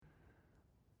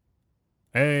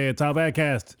Hey, it's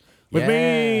Outbackcast with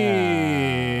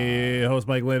me, host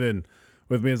Mike Linden.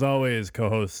 With me, as always,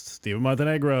 co-host Steven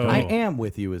Montenegro. I am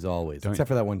with you as always, except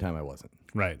for that one time I wasn't.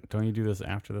 Right. Don't you do this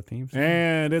after the theme song?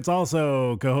 And it's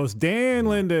also co-host Dan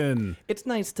Linden. It's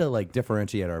nice to like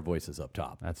differentiate our voices up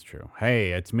top. That's true.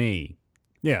 Hey, it's me.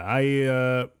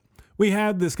 Yeah, we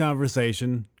had this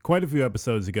conversation quite a few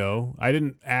episodes ago. I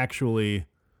didn't actually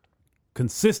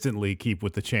consistently keep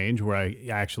with the change where I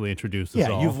actually introduced us Yeah,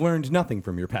 all. you've learned nothing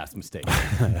from your past mistakes.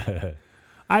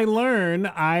 I learned.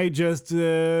 I just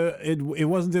it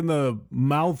wasn't in the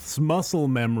mouth's muscle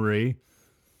memory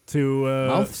to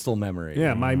Mouthful memory.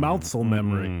 Yeah, my mouthful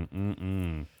memory.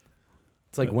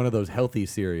 It's like one of those healthy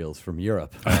cereals from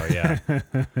Europe. Oh, yeah.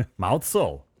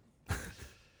 Mouthful.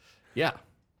 Yeah.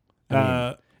 I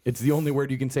mean, it's the only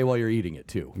word you can say while you're eating it,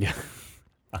 too. Yeah.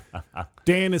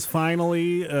 Dan is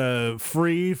finally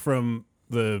free from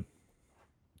the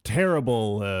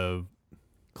terrible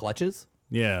Clutches?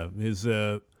 his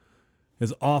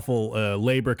awful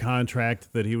labor contract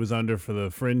that he was under for the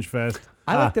Fringe Fest.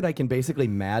 I like that I can basically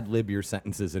mad lib your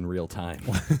sentences in real time.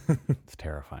 It's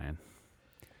terrifying.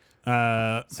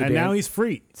 And Dan- now he's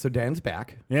free. So Dan's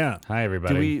back. Yeah. Hi,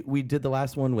 everybody. We did the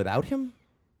last one without him?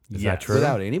 Is Yes. that true?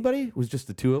 Without anybody? It was just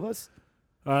the two of us?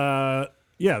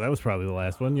 Yeah, that was probably the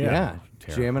last one. Yeah.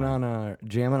 Jamming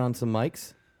on some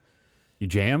mics. You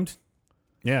jammed?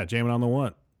 Yeah, jamming on the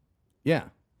one. Yeah.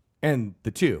 And the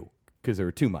two, because there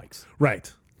were two mics.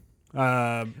 Right.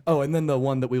 Oh, and then the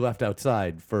one that we left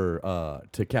outside for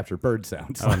to capture bird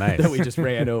sounds. Oh, nice. that we just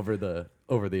ran over the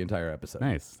entire episode.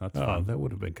 Nice. That's fun. That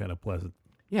would have been kind of pleasant.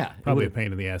 Yeah. it Probably a would've-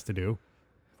 pain in the ass to do.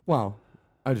 Well,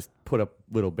 I just put up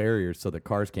little barriers so that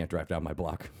cars can't drive down my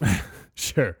block.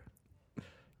 Sure.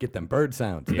 Get them bird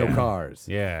sounds. No Yeah. cars.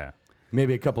 Yeah.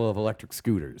 Maybe a couple of electric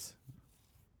scooters.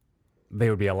 They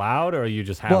would be allowed, or you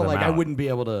just have Well, them like out? I wouldn't be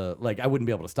able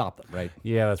to stop them, right?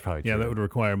 Yeah, that's probably true. Yeah, that would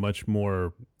require much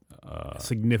more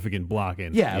significant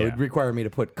blocking. Yeah, it Yeah. would require me to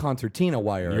put concertina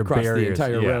wire Your across barriers, the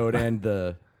entire yeah. road and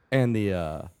the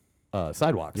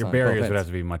sidewalks. Your on both barriers would ends. have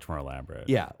to be much more elaborate.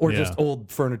 Yeah, or Yeah. just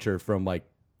old furniture from like,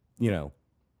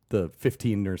 the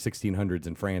 15 or 1600s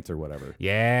in France or whatever.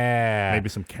 Yeah. Maybe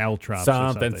some caltrops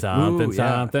something, or something. something, Ooh,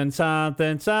 yeah.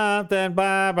 something,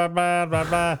 blah, blah, blah, blah,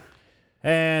 blah.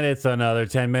 And it's another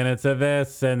 10 minutes of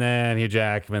this, and then Hugh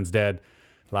Jackman's dead.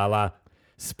 La la.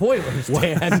 Spoilers,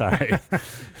 Dan. Sorry.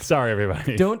 Sorry,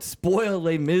 everybody. Don't spoil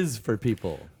Les Mis for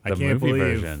people. I The can't movie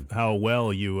believe version. how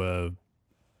well you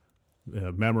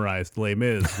memorized Les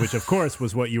Mis, which of course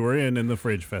was what you were in the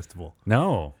Fringe Festival.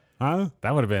 No. Huh?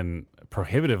 That would have been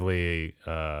prohibitively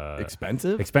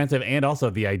Expensive? expensive, and also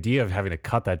the idea of having to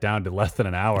cut that down to less than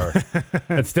an hour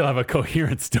and still have a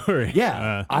coherent story.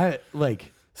 Yeah. I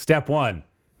like Step 1,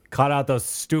 cut out those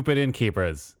stupid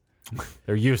innkeepers.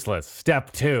 They're useless.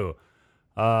 Step 2,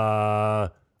 I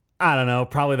don't know,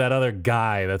 probably that other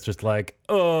guy that's just like,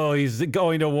 oh, he's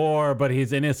going to war, but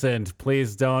he's innocent.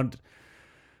 Please don't.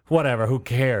 Whatever, who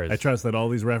cares? I trust that all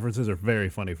these references are very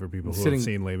funny for people who Sitting- have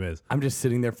seen Les Mis. I'm just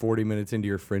sitting there 40 minutes into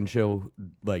your Fringe show,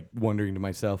 like wondering to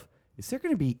myself, is there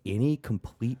going to be any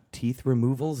complete teeth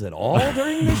removals at all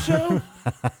during this show?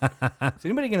 Is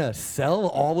anybody going to sell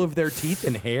all of their teeth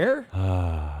and hair?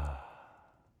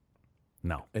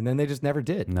 No. And then they just never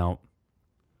did. No.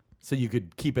 So you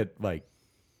could keep it like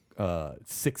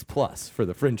 6+ for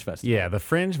the Fringe Festival. Yeah, the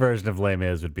Fringe version of Les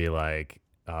Mis would be like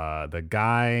the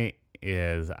guy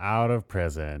is out of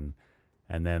prison,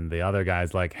 and then the other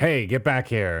guy's like, hey, get back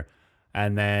here.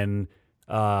 And then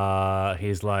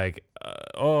he's like,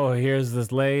 oh, here's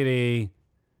this lady.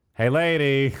 Hey,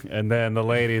 lady. And then the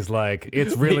lady's like,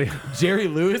 it's really, Jerry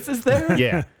Lewis is there?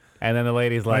 yeah. And then the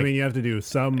lady's like, I mean, you have to do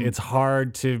some it's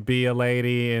hard to be a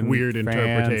lady in weird France.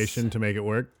 interpretation to make it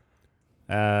work.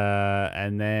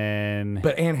 And then,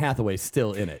 But Anne Hathaway's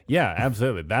still in it. yeah,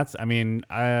 absolutely. That's, I mean,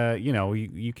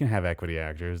 you can have equity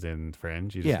actors in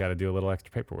Fringe. You just Yeah. got to do a little extra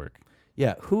paperwork.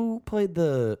 Yeah, who played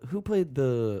the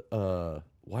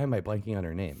why am I blanking on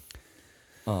her name?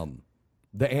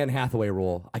 The Anne Hathaway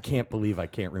role. I can't believe I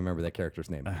can't remember that character's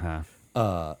name.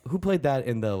 Who played that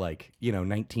in the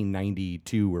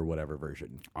 1992 or whatever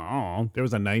version? Oh, There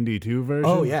was a 92 version.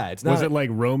 Oh, yeah, it's Was not- it like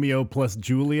Romeo plus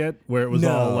Juliet, where it was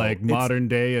all No, like it's- modern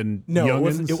day and No,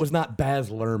 youngins? it was not Baz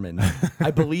Luhrmann.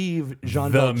 I believe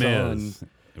Jean The Valjean. Miz.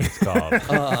 It's called.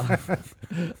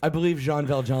 I believe Jean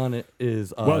Valjean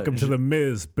is Welcome to the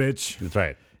Miz, bitch. That's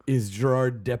right. is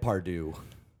Gerard Depardieu.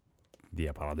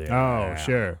 Yeah, probably. Oh,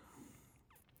 sure.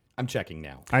 I'm checking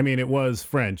now. I mean, it was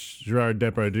French. Gerard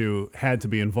Depardieu had to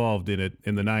be involved in it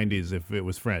in the 90s if it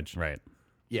was French. Right.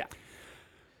 Yeah.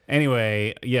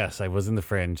 Anyway, yes, I was in the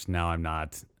Fringe. Now I'm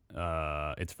not.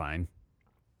 It's fine.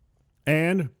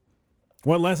 And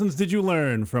what lessons did you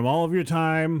learn from all of your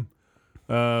time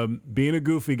being a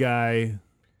goofy guy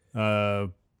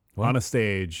on a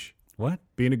stage? What?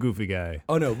 Being a goofy guy.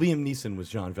 Oh no, Liam Neeson was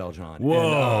Jean Valjean.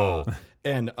 Whoa.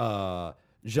 And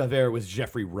Javert was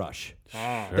Jeffrey Rush.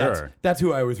 Sure. That's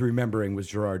who I was remembering was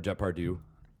Gerard Depardieu.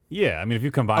 Yeah, I mean, if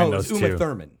you combine Oh, it those was two. Uma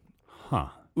Thurman. Huh.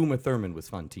 Uma Thurman was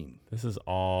Fantine. These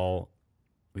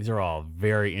are all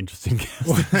very interesting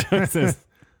casting choices.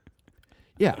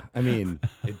 Yeah, I mean,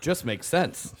 it just makes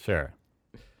sense. Sure.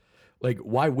 Like,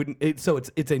 why wouldn't it? So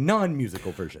it's a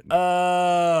non-musical version.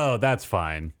 Oh, that's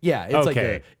fine. Yeah, it's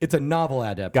okay. it's a novel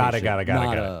adaptation.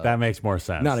 Got it. That makes more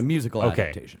sense. not a musical okay.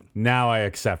 adaptation. Now I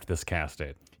accept this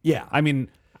casting. Yeah, I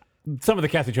mean, some of the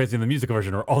casting choices in the musical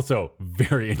version are also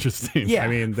very interesting. Yeah. I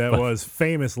mean, that was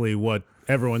famously what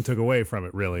everyone took away from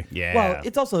it, really. Yeah. well,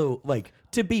 it's also like,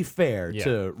 to be fair Yeah.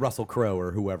 to Russell Crowe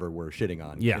or whoever we're shitting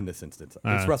on Yeah. in this instance.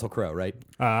 It's Russell Crowe, right?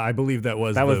 I believe that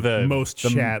was the most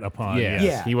chat upon. Yeah. Yes.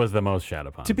 Yeah. He was the most shat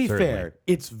upon. To be certainly. fair,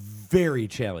 it's very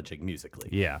challenging musically.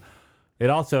 Yeah. It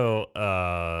also,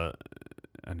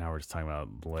 and now we're just talking about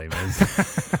Les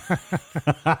Mis.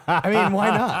 I mean, why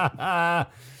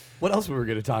not? What else were we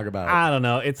going to talk about? I don't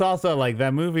know. It's also like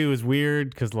that movie was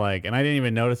weird because and I didn't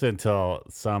even notice it until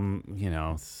some the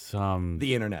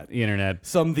internet. internet.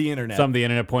 The internet. Some of the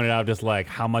internet pointed out just like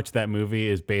how much that movie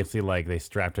is basically like they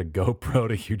strapped a GoPro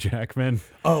to Hugh Jackman.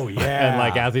 Oh, yeah. And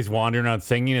like as he's wandering around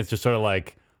singing, it's just sort of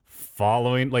like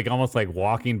following, like almost like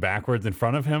walking backwards in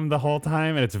front of him the whole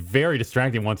time. And it's very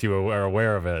distracting once you are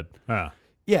aware of it.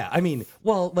 Yeah, I mean,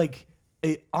 well, like,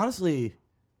 honestly,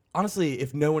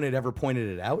 if no one had ever pointed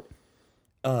it out,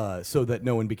 so that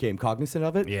no one became cognizant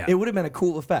of it, Yeah. it would have been a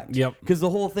cool effect. Yep. Because the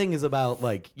whole thing is about,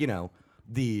 like,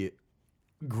 the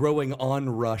growing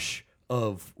onrush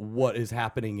of what is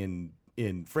happening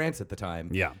in France at the time.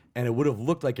 Yeah. And it would have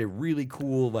looked like a really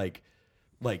cool, like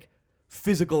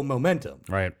physical momentum.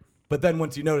 Right. But then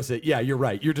once you notice it, yeah, you're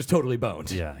right. You're just totally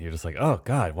boned. Yeah. You're just like, oh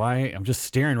God, why? I'm just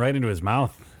staring right into his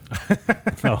mouth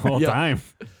the whole Yeah. time.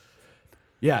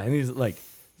 Yeah, and he's like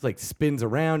spins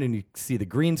around and you see the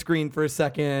green screen for a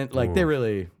second. Like they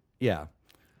really, yeah.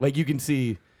 Like you can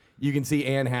see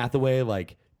Anne Hathaway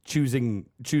like choosing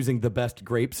the best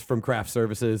grapes from craft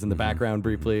services in the background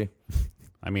briefly.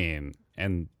 I mean,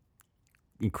 and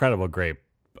incredible grape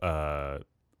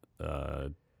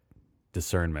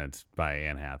discernment by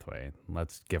Anne Hathaway.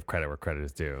 Let's give credit where credit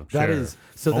is due. That Sure. is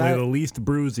so Only that the least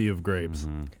bruisey of grapes.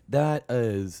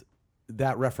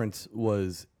 that reference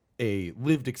was a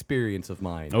lived experience of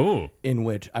mine. Oh. In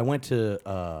which I went to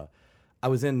I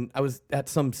was at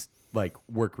some like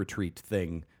work retreat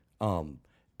thing, and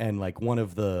like one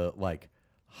of the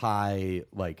high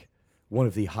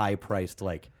priced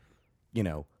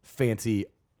fancy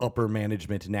upper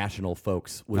management national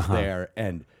folks was there,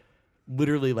 and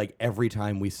literally like every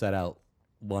time we set out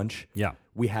lunch, Yeah.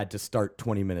 we had to start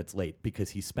 20 minutes late because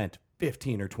he spent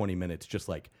 15 or 20 minutes just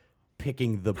like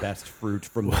picking the best fruit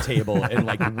from the table and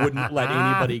like wouldn't let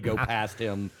anybody go past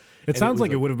him. It And sounds was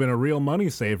like it would have been a real money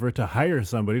saver to hire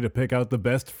somebody to pick out the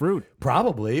best fruit,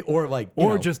 probably, or like,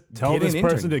 or just tell get this an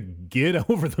person intern. to get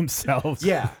over themselves.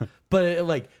 Yeah, but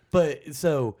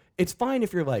so it's fine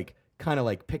if you're like kind of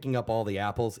like picking up all the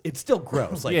apples. It's still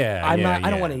gross. Like, Yeah, I'm yeah, not. I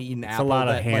don't yeah. want to eat an It's a apple. lot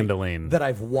of that, handling. that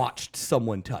I've watched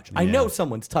someone touch. I know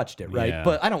someone's touched it, right? Yeah.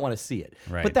 But I don't want to see it.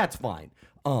 Right. But that's fine.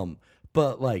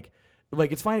 But like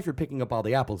it's fine if you're picking up all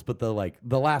the apples. But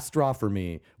the last straw for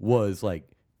me was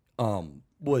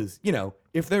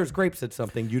if there's grapes at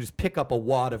something, you just pick up a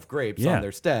wad of grapes Yeah. on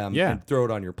their stem Yeah. and throw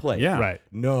it on your plate. Yeah. Right.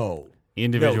 No.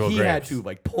 Individual he grapes. had to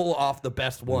like pull off the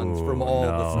best ones from Ooh, all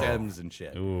no. the stems and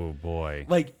shit. Oh boy.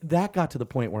 Like that got to the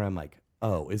point where I'm like,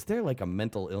 oh, is there like a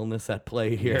mental illness at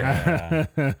play here?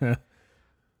 And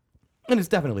it's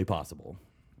definitely possible.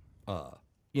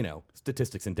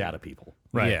 Statistics and data people.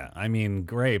 Right. Yeah. I mean,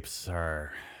 grapes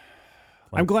are.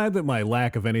 I'm glad that my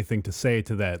lack of anything to say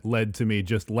to that led to me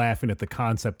just laughing at the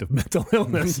concept of mental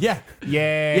illness. Yeah.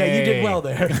 Yay. Yeah, you did well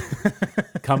there.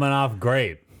 Coming off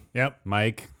great, Yep.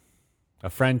 Mike. A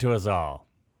friend to us all.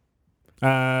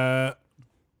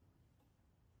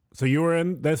 So you were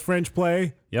in this French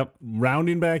play. Yep.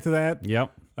 Rounding back to that.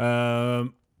 Yep.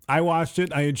 I watched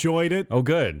it. I enjoyed it. Oh,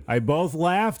 good. I both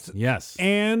laughed Yes.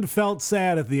 and felt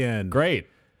sad at the end. Great.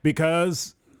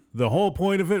 Because the whole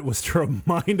point of it was to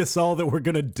remind us all that we're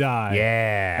going to die.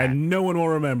 Yeah. And no one will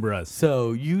remember us.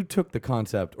 So you took the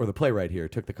concept, or the playwright here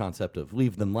took the concept of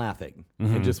leave them laughing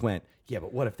and just went, yeah,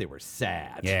 but what if they were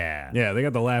sad? yeah. Yeah, they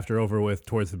got the laughter over with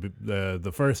towards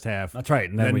the first half. That's right.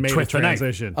 And then we made twist the the knife.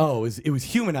 transition. Oh, it was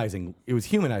humanizing. It was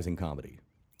humanizing comedy.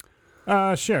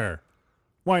 Sure.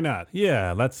 Why not?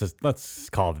 Yeah, let's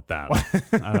call it that.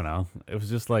 I don't know. It was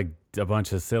just like a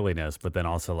bunch of silliness, but then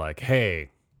also like, hey,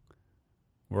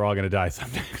 we're all gonna die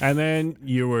someday. And then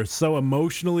you were so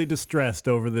emotionally distressed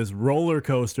over this roller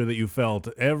coaster that you felt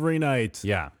every night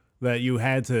Yeah. that you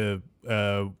had to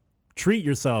treat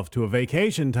yourself to a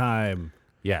vacation time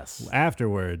Yes.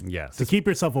 afterward. Yes. To keep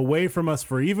yourself away from us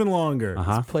for even longer.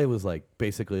 Uh-huh. Play was like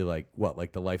basically like what,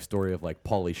 like the life story of like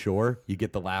Pauly Shore. You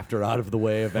get the laughter out of the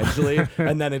way eventually,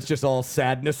 and then it's just all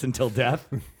sadness until death.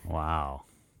 Wow.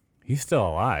 He's still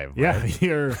alive. Yeah, right?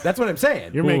 you're That's what I'm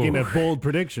saying. making a bold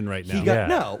prediction right now. He got Yeah.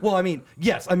 no. Well, I mean,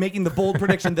 yes, I'm making the bold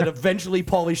prediction that eventually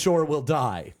Pauly Shore will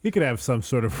die. He could have some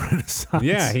sort of renaissance.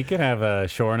 Yeah, he could have a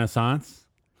shore renaissance.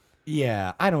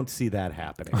 Yeah, I don't see that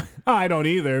happening. I don't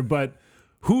either, but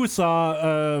who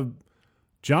saw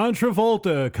John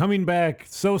Travolta coming back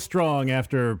so strong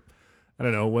after, I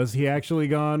don't know, was he actually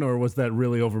gone or was that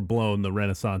really overblown, the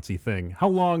Renaissance-y thing? How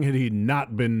long had he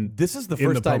not been This is the in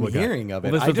first time public eye? hearing of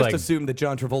it. Well, this I was just like- assumed that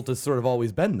John Travolta's sort of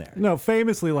always been there. No,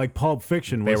 famously, like Pulp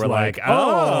Fiction They was were like,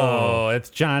 oh, it's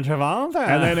John Travolta.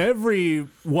 And then every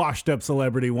washed-up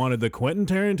celebrity wanted the Quentin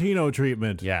Tarantino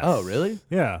treatment. yes. Oh, really?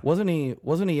 Yeah. Wasn't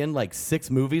he in like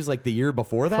 6 movies like the year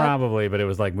before that? Probably, but it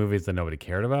was like movies that nobody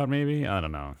cared about, maybe? I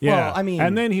don't know. Yeah. Well, I mean,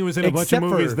 and then he was in a bunch of except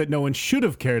movies for- that no one should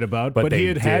have cared about, But but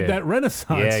he they had did. that renaissance.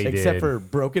 Yeah, he Except did. for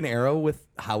Broken Arrow with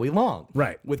Howie Long.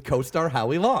 Right. With co-star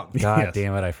Howie Long. God Yes.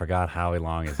 damn it, I forgot Howie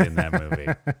Long is in that movie.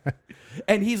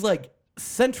 And he's like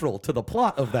central to the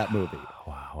plot of that movie.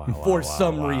 Wow, For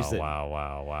some reason.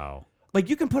 Wow. Like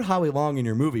you can put Howie Long in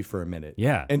your movie for a minute.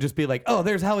 Yeah. And just be like, oh,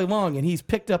 there's Howie Long, and he's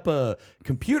picked up a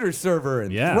computer server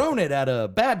and Yeah. thrown it at a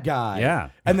bad guy. Yeah.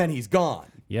 And then he's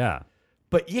gone. Yeah.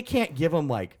 But you can't give him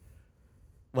like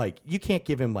you can't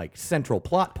give him like central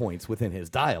plot points within his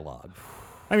dialogue.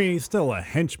 I mean, he's still a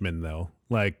henchman, though.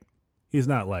 Like, he's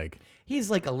not like, He's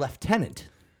like a lieutenant.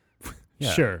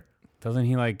 Yeah. sure. Doesn't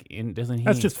he doesn't he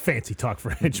That's just fancy talk for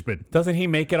henchmen. doesn't he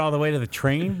make it all the way to the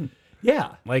train?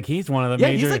 Yeah. Like he's one of the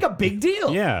Yeah, major he's like a big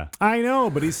deal. Yeah. I know,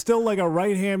 but he's still like a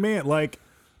right-hand man. Like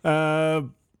Odd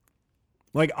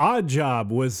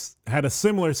Job had a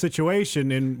similar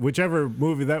situation in whichever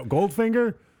movie that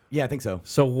Goldfinger, Yeah, I think so.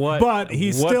 So what but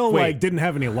he still wait, like didn't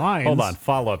have any lines. hold on,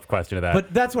 follow-up question to that.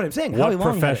 But that's what I'm saying. Howie what Long had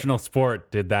it. professional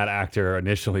sport did that actor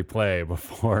initially play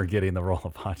before getting the role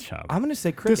of Hot Job? I'm gonna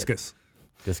say cricket. Discus.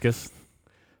 Discus?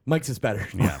 Mike's is better.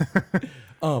 Yeah.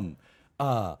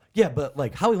 Yeah, but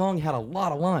like Howie Long had a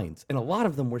lot of lines, and a lot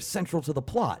of them were central to the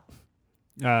plot.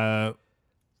 Yeah,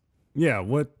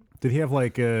 what did he have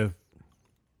like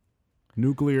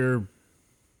nuclear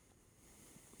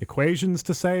equations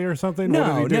to say or something? What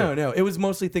did he do? No. It was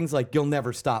mostly things like "You'll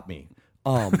never stop me."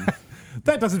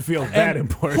 That doesn't feel that and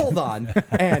important. Hold on,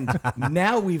 and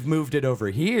now we've moved it over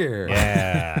here.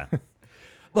 Yeah.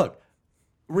 Look,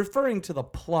 referring to the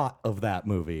plot of that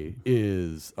movie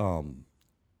is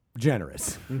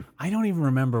generous. I don't even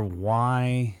remember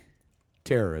why.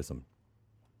 Terrorism.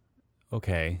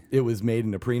 Okay. It was made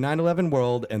in a pre 9/11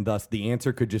 world, and thus the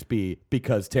answer could just be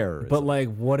because terrorism. But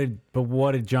like what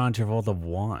did John Travolta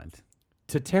want?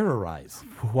 to terrorize,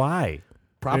 Why?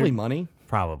 probably money.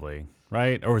 Probably.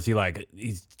 Right? Or was he like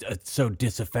he's so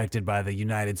disaffected by the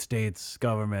United States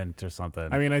government or something?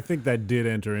 I mean, I think that did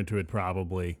enter into it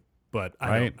probably, but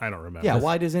Right. I don't remember. Yeah,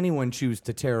 why does anyone choose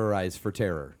to terrorize for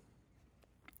terror?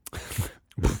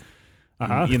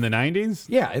 in the 90s?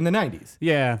 Yeah, in the 90s.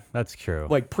 Yeah, that's true.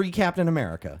 Like pre-Captain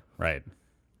America, Right.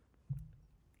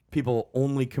 people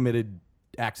only committed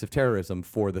acts of terrorism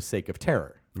for the sake of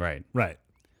terror. Right. Right.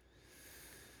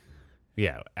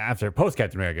 Yeah. After post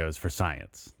Captain America was for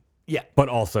science, Yeah, but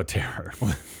also terror.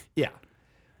 yeah.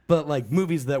 But like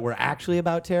movies that were actually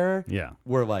about terror Yeah.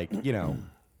 were like,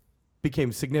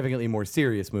 became significantly more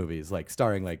serious movies, like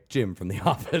starring like Jim from The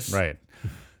Office. Right.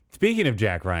 Speaking of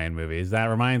Jack Ryan movies, that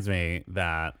reminds me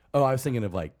that, Oh, I was thinking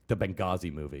of like the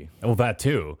Benghazi movie. well, that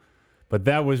too, but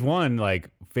that was one like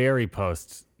very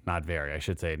post, not very, I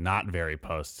should say, not very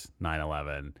post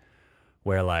 9/11,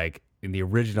 where like in the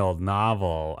original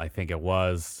novel, I think it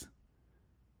was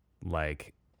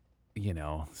like,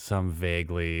 some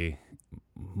vaguely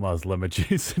Muslim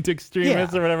adjacent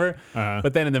extremists Yeah. or whatever. Uh-huh.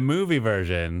 But then in the movie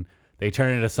version, they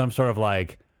turn it into some sort of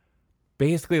like,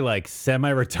 basically like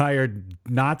semi-retired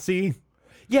Nazi.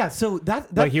 Yeah, so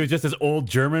that Like he was just this old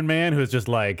German man who was just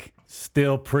like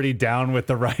still pretty down with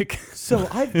the Reich. So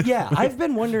I've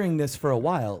been wondering this for a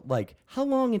while. Like, how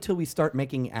long until we start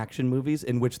making action movies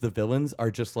in which the villains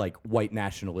are just like white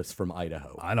nationalists from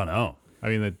Idaho? I don't know. I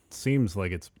mean, it seems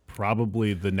like it's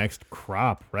probably the next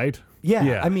crop, right? Yeah,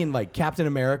 Yeah. I mean, like Captain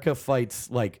America fights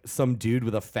like some dude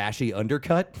with a fashy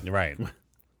undercut. Right.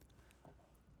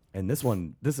 And this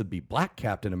would be Black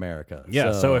Captain America.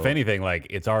 Yeah. So if anything, like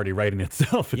it's already writing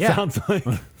itself. It Yeah. sounds like.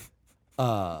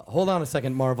 Hold on a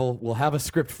second, Marvel. We'll have a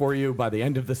script for you by the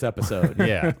end of this episode.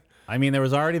 Yeah. I mean, there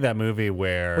was already that movie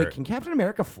where Wait, can Captain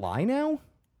America fly now?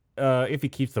 if he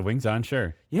keeps the wings on,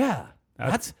 sure. Yeah.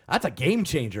 That's a game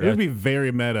changer. It would be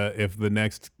very meta if the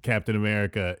next Captain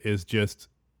America is just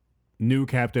new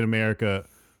Captain America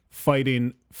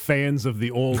fighting fans of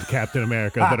the old Captain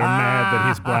America that are mad that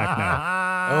he's black now.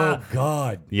 Oh,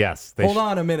 God. Yes. Hold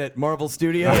on a minute, Marvel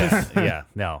Studios. Yeah.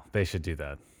 No, they should do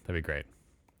that. That'd be great.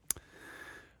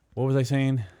 What was I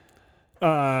saying?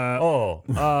 Old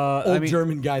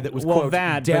German guy that was, well, quote,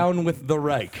 that, down with the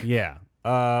Reich. Yeah.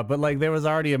 But like there was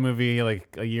already a movie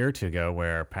like a year or two ago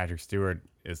where Patrick Stewart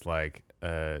is like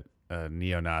a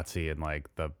neo-Nazi in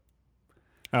like the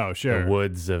Oh, sure.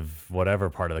 woods of whatever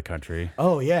part of the country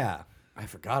Oh, yeah. I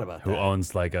forgot about who that.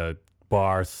 owns like a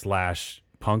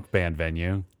bar/punk band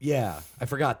venue. Yeah. I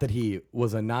forgot that he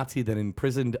was a Nazi that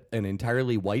imprisoned an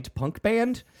entirely white punk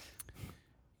band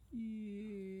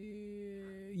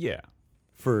Yeah.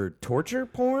 for torture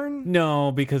porn.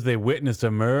 No, because they witnessed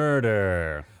a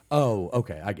murder. Oh,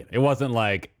 okay. I get it. It wasn't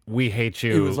like we hate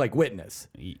you. It was like Witness.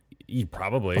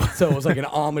 Probably. So it was like an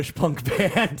Amish punk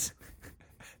band.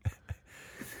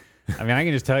 I mean, I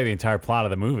can just tell you the entire plot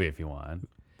of the movie if you want.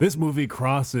 This movie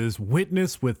crosses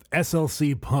Witness with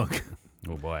SLC Punk.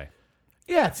 Oh boy.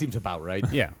 Yeah, it seems about right.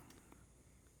 Yeah.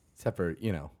 Except for,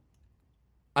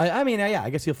 I mean, yeah, I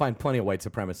guess you'll find plenty of white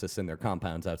supremacists in their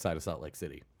compounds outside of Salt Lake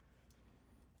City.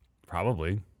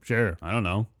 Probably. Sure. I don't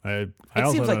know. I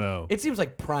also seems don't like know. it seems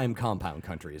like prime compound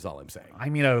country is all I'm saying. I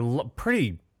mean, a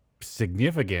pretty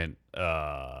significant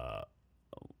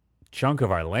chunk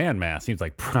of our land mass seems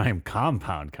like prime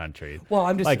compound country. Well,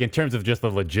 I'm just Like in terms of just the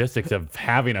logistics of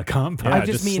having a compound. I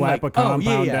just mean, slap like, a oh, yeah,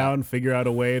 compound yeah. down, figure out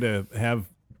a way to have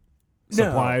No.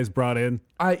 supplies brought in.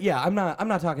 I'm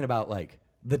not talking about like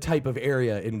the type of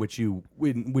area in which you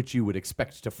would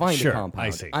expect to find Sure, a compound. I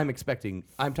see.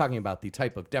 I'm talking about the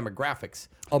type of demographics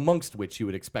amongst which you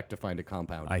would expect to find a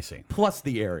compound. I see. Plus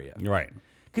the area. Right.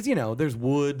 Because, there's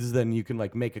woods, then you can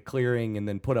like make a clearing and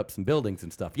then put up some buildings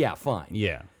and stuff. Yeah, fine.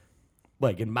 Yeah.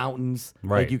 Like in mountains,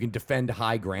 Right. like you can defend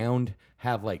high ground,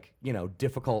 have like,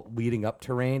 difficult leading up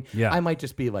terrain. Yeah. I might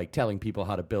just be like telling people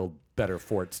how to build better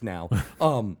forts now.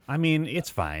 I mean, it's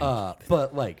fine.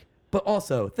 But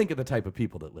also think of the type of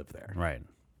people that live there. right.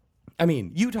 I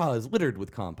mean, Utah is littered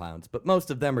with compounds, but most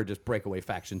of them are just breakaway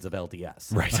factions of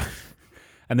LDS. Right.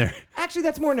 And they're Actually,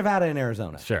 that's more Nevada and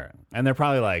Arizona. sure. And they're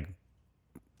probably like,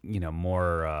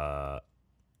 more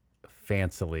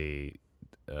fancily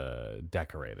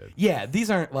decorated. Yeah, these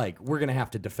aren't like we're gonna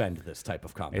have to defend this type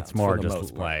of compound. It's more for the just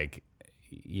most part. like,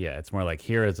 yeah, it's more like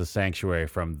here is a sanctuary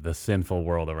from the sinful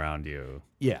world around you.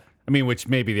 Yeah. I mean, which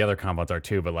maybe the other compounds are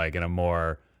too, but like in a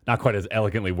more, not quite as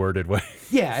elegantly worded way.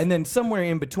 Yeah, and then somewhere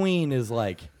in between is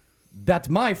like, that's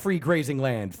my free grazing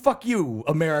land. Fuck you,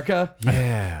 America.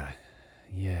 Yeah.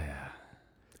 Yeah.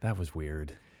 That was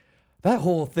weird. That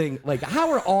whole thing, like,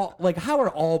 how are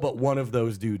all but one of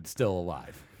those dudes still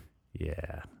alive?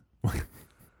 Yeah.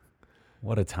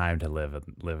 What a time to live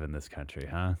in this country,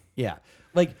 huh? Yeah.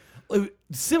 Like,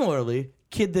 similarly,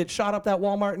 kid that shot up that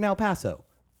Walmart in El Paso.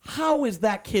 How is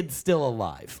that kid still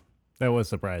alive? That was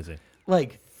surprising.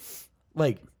 Like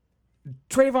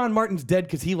Trayvon Martin's dead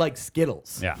because he likes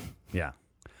Skittles. Yeah. Yeah.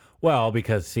 Well,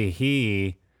 because see,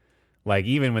 he, like,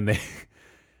 even when they,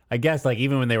 I guess, like,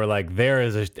 even when they were like, there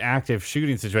is an active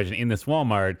shooting situation in this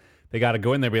Walmart, they got to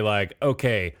go in there and be like,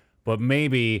 okay, but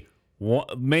maybe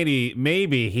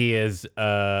he is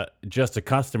just a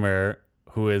customer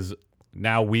who is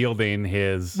now wielding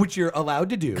his Which you're allowed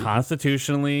to do.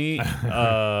 constitutionally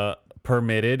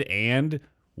permitted and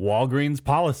Walgreens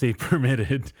policy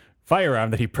permitted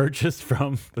firearm that he purchased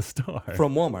from the store.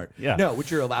 From Walmart. Yeah. No, which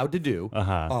you're allowed to do.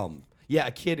 Uh-huh. Yeah,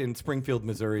 a kid in Springfield,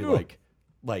 Missouri,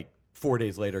 like 4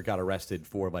 days later got arrested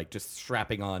for like just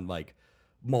strapping on like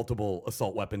multiple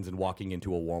assault weapons and walking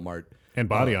into a Walmart. And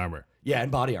body armor. Yeah,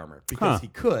 and body armor because he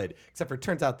could, except for it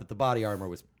turns out that the body armor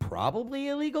was probably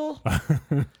illegal.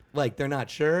 Like they're not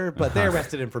sure, but they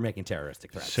arrested him for making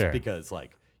terroristic threats Sure. because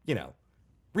like,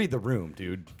 read the room,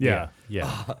 dude. Yeah.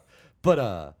 Yeah.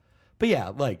 But yeah,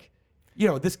 like,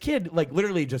 this kid like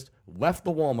literally just left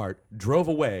the Walmart, drove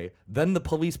away, then the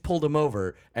police pulled him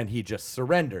over and he just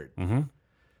surrendered. Mm-hmm.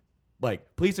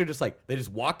 Like, police are just like, they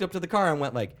just walked up to the car and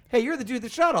went like, hey, you're the dude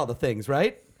that shot all the things,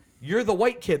 right? You're the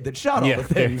white kid that shot all Yeah. the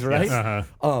things, right?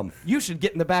 Uh-huh. You should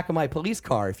get in the back of my police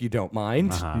car if you don't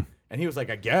mind. And he was like,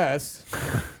 I guess.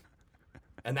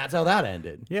 And that's how that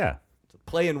ended. Yeah.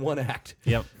 Play in one act.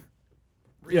 Yep.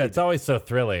 Yeah, it's always so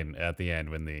thrilling at the end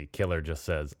when the killer just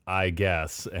says, "I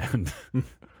guess," and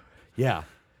Yeah.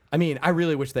 I mean, I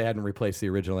really wish they hadn't replaced the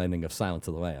original ending of Silence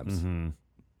of the Lambs.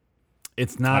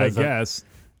 it's not I as guess.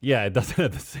 yeah, it doesn't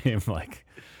have the same like.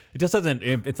 It just doesn't.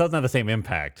 It doesn't have the same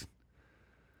impact.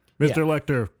 Mr.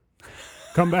 Lecter,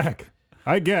 come back.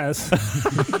 I guess.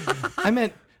 I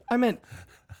meant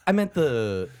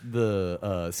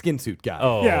the skin suit guy.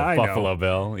 Oh, Yeah, I know. Buffalo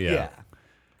Bill. Yeah. yeah.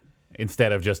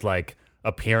 Instead of just like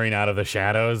appearing out of the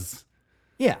shadows.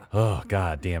 Yeah. Oh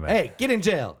God damn it! Hey, get in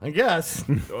jail, I guess.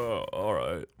 Oh, all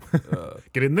right.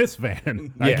 Get in this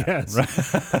van. I Yeah, guess.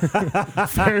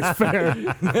 Fair's fair.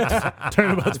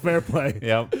 Turnabout's fair play.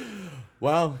 Yep.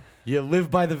 Well, you live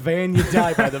by the van, you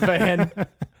die by the van.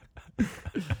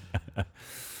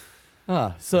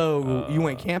 So you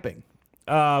went camping.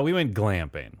 We went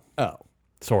glamping, Oh.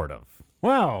 sort of.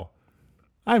 Wow.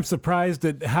 I'm surprised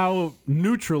at how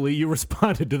neutrally you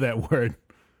responded to that word.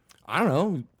 I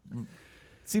don't know.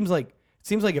 Seems like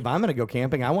if I'm gonna go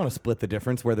camping, I want to split the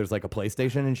difference where there's like a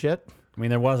PlayStation and shit. I mean,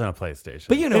 there wasn't a PlayStation.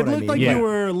 But you know It what I looked mean. like Yeah. you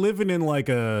were living in like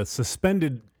a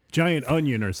suspended giant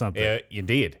onion or something.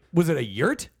 Indeed. Was it a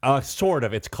yurt? Sort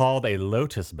of. It's called a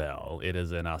Lotus Bell. It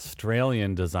is an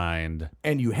Australian designed.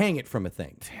 And you hang it from a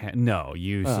thing. No,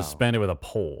 you suspend it with a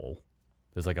pole.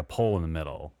 There's like a pole in the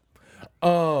middle.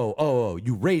 Oh,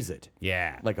 you raise it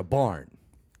Yeah. like a barn,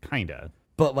 Kinda.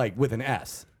 but like with an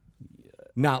S.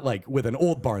 Not like with an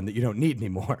old barn that you don't need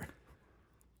anymore.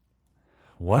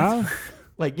 What? Huh?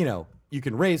 Like, you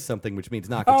can raise something, which means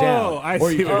knock it Oh, down. I or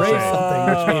see you can what raise you're saying.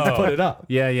 something, which means put it up.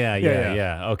 Yeah.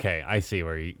 yeah. Okay, I see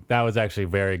where you. That was actually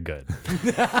very good.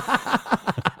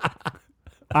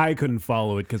 I couldn't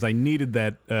follow it because I needed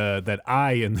that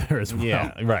I in there as well.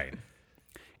 Yeah, right.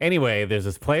 Anyway, there's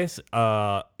this place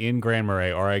in Grand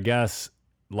Marais, or I guess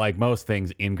like most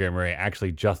things in Grand Marais,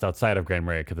 actually just outside of Grand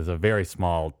Marais, because there's a very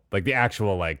small, like the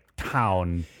actual like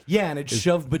town. Yeah, and it's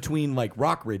shoved between like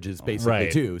rock ridges, basically,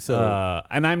 Right. too. So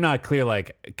And I'm not clear,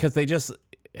 like, because they just,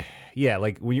 yeah,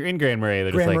 like when you're in Grand Marais,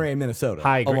 they're Grand just like Marais, Minnesota.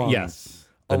 high, along- yes,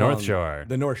 the North along Shore.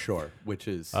 The North Shore, which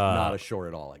is not a shore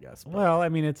at all, I guess. But Well, I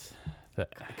mean, it's,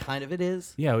 kind of it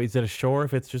is. yeah, is it a shore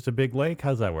if it's just a big lake?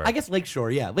 How's that work? I guess Lake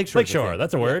Shore, yeah. Lake Shore. Lake Shore,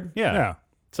 that's a word. Yeah. Yeah.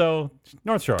 So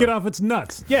North Shore. Get off its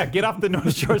nuts. Yeah, get off the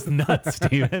North Shore's nuts,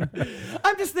 Steven.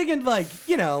 I'm just thinking, like,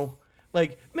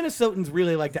 like Minnesotans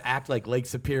really like to act like Lake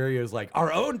Superior is like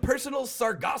our own personal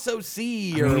Sargasso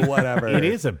Sea or whatever. It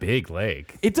is a big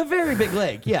lake. It's a very big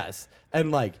lake, yes.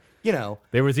 And like,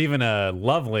 There was even a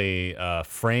lovely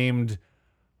framed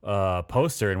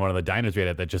poster in one of the diners we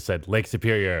had that just said Lake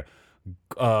Superior.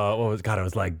 What was it? God, it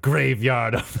was like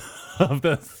graveyard of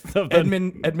the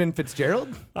Edmund Fitzgerald.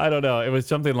 I don't know. It was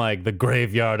something like the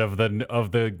graveyard of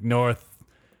the North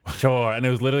Shore, and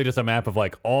it was literally just a map of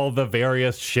like all the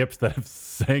various ships that have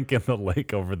sank in the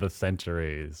lake over the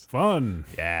centuries. Fun.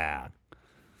 Yeah,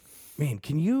 Man,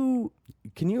 can you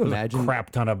there's a imagine?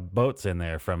 crap ton of boats in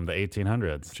there from the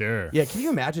 1800s. Sure. Yeah, can you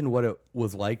imagine what it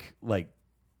was like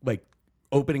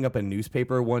opening up a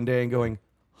newspaper one day and going,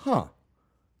 "Huh,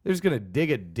 they're just gonna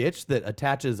dig a ditch that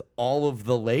attaches all of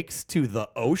the lakes to the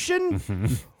ocean."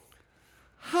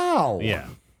 How?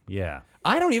 Yeah.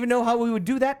 I don't even know how we would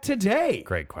do that today.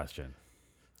 Great question.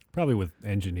 Probably with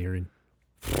engineering.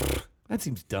 That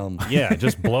seems dumb. Yeah,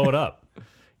 just blow it up.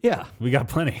 Yeah, We got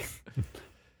plenty.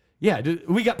 yeah.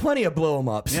 We got plenty of blow 'em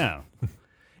ups. Yeah.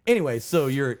 Anyway, so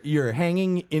you're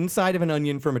hanging inside of an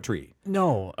onion from a tree.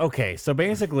 No. Okay. So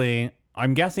basically,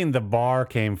 I'm guessing the bar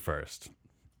came first.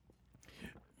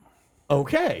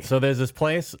 Okay. So there's this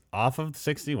place off of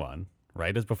 61,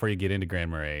 right as before you get into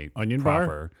Grand Marais. Onion Bar?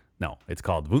 proper. No, it's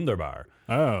called Wunderbar.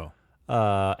 Oh.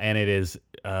 And it is,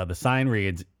 the sign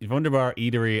reads Wunderbar,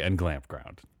 Eatery, and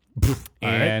Glampground.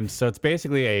 And so it's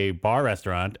basically a bar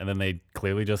restaurant, and then they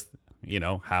clearly just,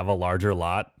 have a larger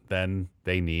lot than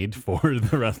they need for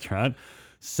the restaurant.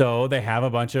 So they have a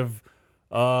bunch of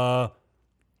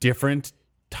different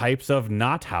types of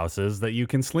knot houses that you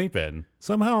can sleep in.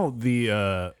 Somehow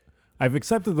I've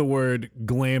accepted the word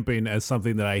glamping as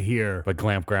something that I hear. But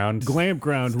Glampground,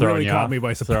 Glampground throwing really you caught off? me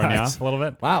by Throwing you surprise. off a little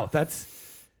bit. Wow,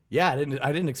 I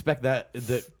didn't expect that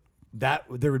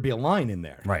there would be a line in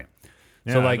there. Right.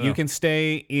 Yeah, So I like you know. can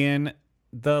stay in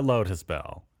the Lotus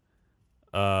Bell,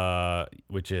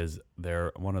 which is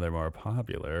one of their more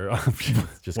popular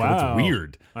options. Just 'cause Wow. it's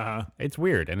weird. Uh-huh. It's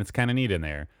weird and it's kind of neat in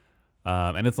there,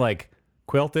 and it's like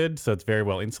quilted, so it's very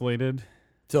well insulated.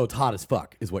 So it's hot as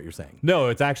fuck, is what you're saying. No,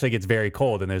 it actually gets very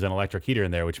cold, and there's an electric heater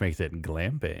in there, which makes it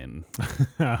glamping.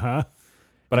 Uh-huh.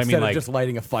 But I Instead mean, of like, just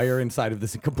lighting a fire inside of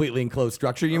this completely enclosed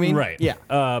structure, you mean? right? Yeah.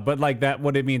 But like that,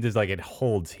 what it means is like it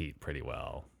holds heat pretty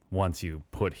well. once you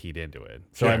put heat into it.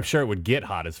 So Sure. I'm sure it would get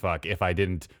hot as fuck if I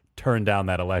didn't turn down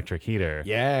that electric heater.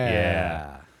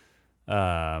 Yeah.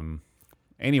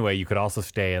 Anyway, you could also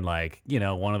stay in like,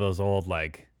 one of those old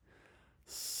like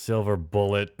silver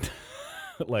bullet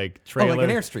like Oh, trailers. like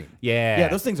an Airstream. Yeah. Yeah,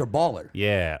 those things are baller.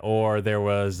 Yeah. Or there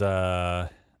was They're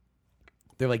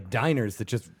like diners that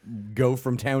just go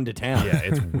from town to town. yeah,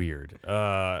 it's weird.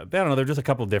 I don't know. There's just a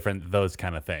couple different those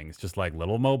kind of things, just like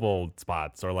little mobile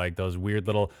spots, or like those weird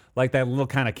little, like that little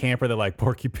kind of camper that like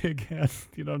Porky Pig had.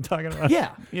 You know what I'm talking about?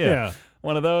 Yeah. Yeah.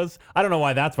 One of those. I don't know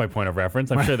why that's my point of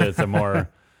reference. I'm sure that it's a more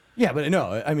Yeah, but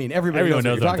no, I mean, everyone everyone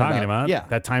knows knows what I'm talking about. Yeah.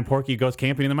 That time Porky goes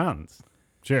camping in the mountains.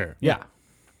 Sure. Yeah.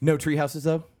 No tree houses,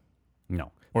 though?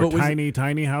 No. Or But was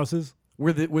tiny houses.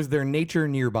 Was there nature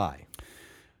nearby?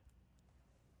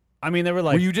 I mean, they were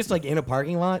like Were you just like in a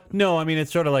parking lot? no. I mean,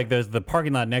 it's sort of like there's the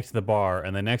parking lot next to the bar,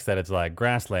 and then next to that it's like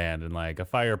grassland and like a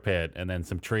fire pit, and then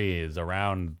some trees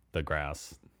around the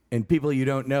grass. And people you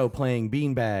don't know playing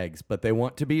beanbags, but they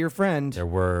want to be your friend. There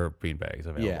were beanbags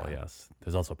available. Yeah. Yes.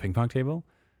 There's also a ping pong table,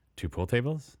 2 pool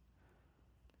tables.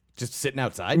 Just sitting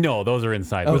outside? No, those are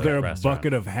inside. Was the there a restaurant.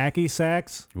 bucket of hacky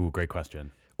sacks? Ooh, great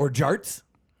question. Or jarts?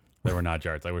 They were not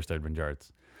jarts. I wish they'd been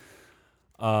jarts.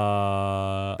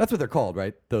 That's what they're called,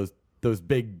 right? Those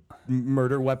big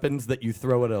murder weapons that you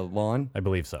throw at a lawn? I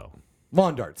believe so.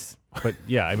 Lawn darts. But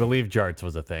yeah, I believe jarts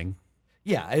was a thing.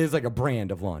 Yeah, it is like a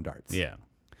brand of lawn darts. Yeah.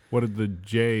 What did the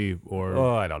J or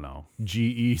Oh, I don't know.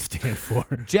 GE stand for?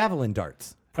 Javelin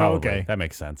darts. Probably. okay. That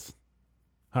makes sense.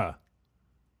 Huh.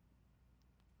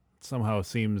 Somehow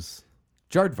seems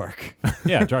Jardvark.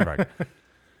 Yeah, jarbark.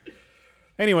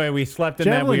 Anyway, we slept in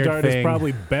that javelin weird dart thing. is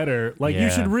probably better. Like you Yeah.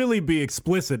 should really be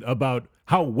explicit about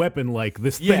how weapon-like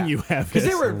this thing you have Because is.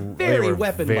 they were very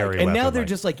weapon-like. very And now they're weapon-like.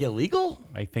 just like illegal?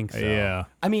 I think so. Yeah.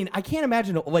 I mean, I can't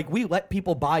imagine, like, we let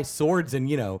people buy swords and,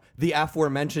 the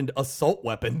aforementioned assault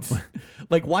weapons.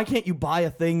 Like, why can't you buy a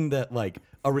thing that, like,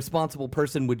 a responsible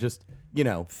person would just,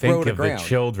 throw Think to of the ground?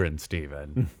 children,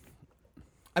 Stephen.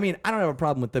 I mean, I don't have a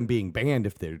problem with them being banned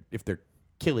if they're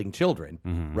killing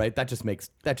children, right? That just makes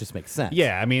sense.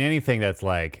 Yeah, I mean anything that's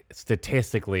like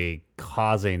statistically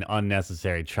causing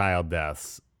unnecessary child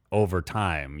deaths over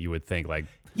time, you would think like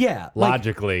Yeah, like,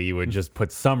 logically you would just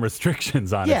put some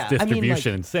restrictions on Yeah, I its mean,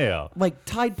 distribution like- and sale. like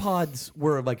Tide Pods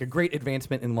were like a great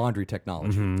advancement in laundry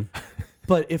technology. Mm-hmm.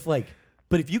 But if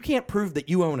you can't prove that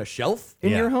you own a shelf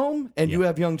in Yeah. your home and you Yeah.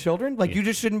 have young children, like you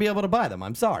just shouldn't be able to buy them.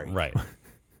 I'm sorry. Right.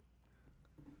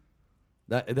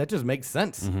 That just makes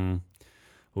sense. Mm-hmm.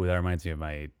 Ooh, that reminds me of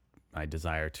my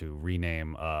desire to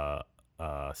rename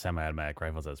semi-automatic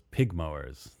rifles as pig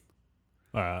mowers.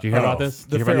 Do you hear about this?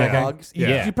 The Did you hear about feral that guy? hogs.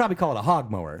 Yeah. You probably call it a hog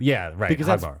mower. Yeah, right. Because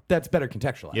hog that's mower. that's better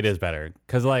contextualized. It is better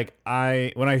because like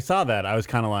when I saw that I was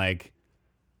kind of like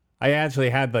I actually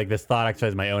had like this thought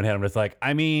exercise in my own head. I'm just like,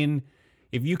 I mean,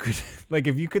 if you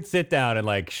could sit down and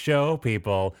like show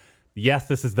people, yes,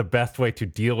 this is the best way to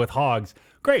deal with hogs.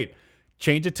 Great,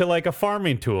 change it to like a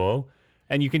farming tool,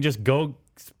 and you can just go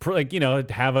like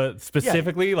have a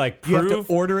specifically like You prove have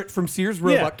to order it from Sears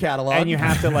Roebuck catalog. and you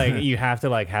have to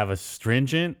like have a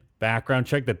stringent background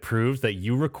check that proves that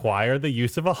you require the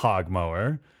use of a hog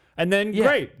mower. And then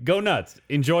great, go nuts.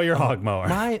 Enjoy your hog mower.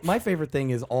 my favorite thing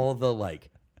is all the like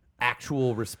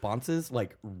actual responses,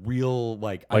 like real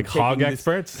like I'm Like hog taking this-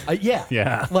 experts? Yeah.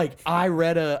 Yeah. Like I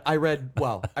read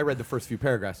the first few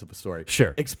paragraphs of the story.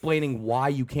 Sure. Explaining why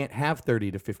you can't have 30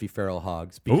 to 50 feral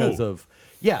hogs because Ooh. of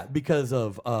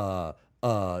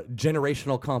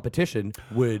generational competition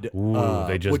would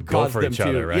they just would go cause for them each to,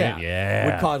 other, right? Yeah.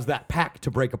 would cause that pack to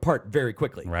break apart very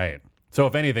quickly. Right. So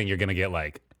if anything, you're going to get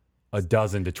like a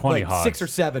dozen to 20 Like hogs. 6 or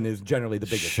 7 is generally the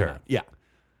biggest Sure. amount. Yeah.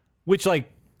 Which,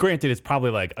 like, granted, it's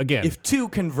probably like, again, If 2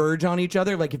 converge on each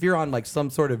other, like if you're on like some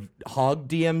sort of hog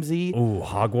DMZ, ooh,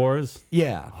 hog wars.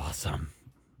 yeah, Awesome.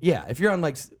 yeah. If you're on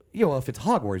like, if it's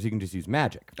Hog Wars, you can just use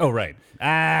magic. Oh, right. How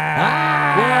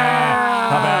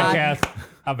bad cast.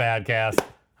 How bad cast.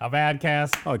 How bad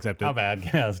cast. I'll accept it. How bad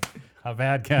cast. How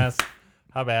bad cast.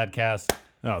 How bad cast.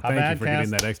 Oh, How thank you bad for cast.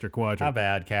 getting that extra How quadrant.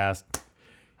 bad cast.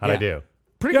 How'd I Yeah. do?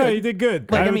 Pretty Yeah, good. you did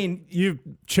good. Like, I mean- you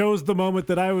chose the moment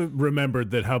that I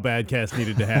remembered that how bad cast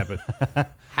needed to happen.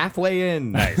 Halfway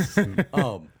in. Nice.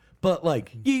 But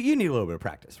like you need a little bit of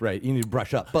practice, right? You need to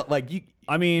brush up. But like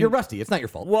I mean, you're rusty. It's not your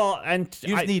fault. well, and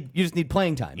you just need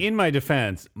playing time. in my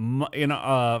defense,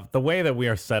 the way that we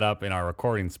are set up in our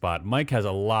recording spot, Mike has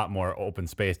a lot more open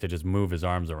space to just move his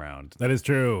arms around. That is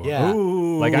true. Yeah.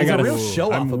 Ooh, Like, I He's a gotta- real show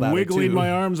off I'm about it, wiggling too.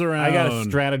 my arms around. I got to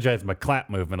strategize my clap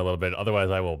movement a little bit, otherwise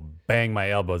I will bang my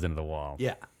elbows into the wall.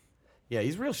 Yeah,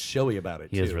 he's real showy about it.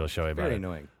 He is too. real showy about Very it.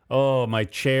 annoying. Oh, my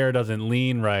chair doesn't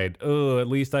lean right. Oh, at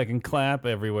least I can clap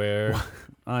everywhere.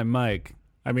 I'm Mike.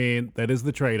 I mean, that is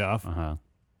the trade-off. Uh-huh.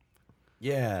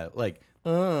 Yeah, like,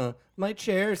 my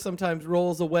chair sometimes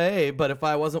rolls away, but if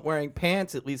I wasn't wearing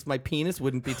pants, at least my penis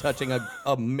wouldn't be touching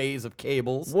a maze of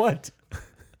cables. What?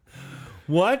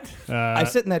 What? I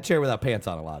sit in that chair without pants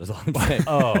on a lot, is all I'm saying.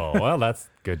 Oh, well, that's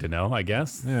good to know, I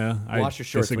guess. Yeah, Wash your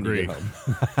shorts disagree. when you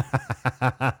get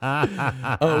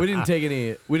home. Oh, we didn't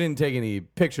take any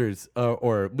pictures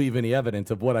or leave any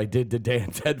evidence of what I did to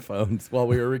Dan's headphones while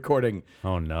we were recording.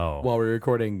 Oh, no. While we were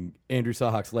recording Andrew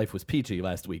Sahawk's Life Was Peachy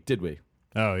last week, did we?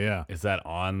 Oh, yeah. Is that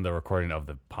on the recording of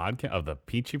the podcast, of the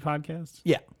Peachy podcast?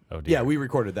 Yeah. Oh, dear. Yeah, we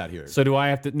recorded that here. So do I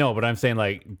have to? No, but I'm saying,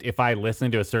 like, if I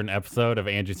listen to a certain episode of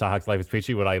Andrew Sahawk's Life is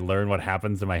Peachy, would I learn what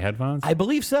happens to my headphones? I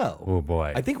believe so. Oh,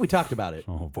 boy. I think we talked about it.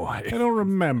 Oh, boy. I don't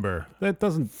remember. That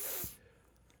doesn't...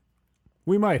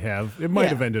 We might have. It might Yeah.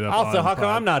 have ended up Also, on how the come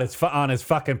pod. I'm not on his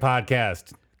fucking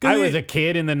podcast? I was a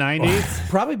kid in the 90s.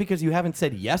 Probably because you haven't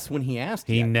said yes when he asked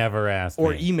He yet. never asked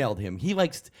Or me. emailed him. He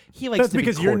likes That's to be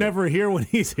because you're courted. never here when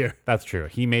he's here. That's true.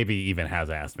 He maybe even has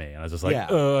asked me. And I was just like,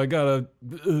 Yeah. I gotta...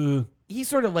 He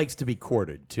sort of likes to be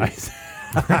courted too. All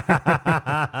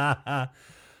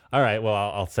right, well,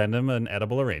 I'll send him an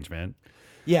edible arrangement.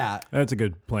 Yeah, That's a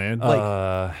good plan.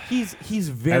 like he's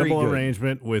very Edible good.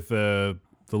 arrangement with the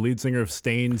lead singer of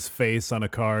Stain's face on a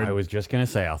card. I was just going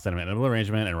to say, I'll send him an edible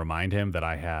arrangement and remind him that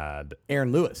I had...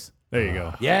 Aaron Lewis. There you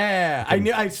go. Yeah, I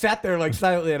knew. I sat there like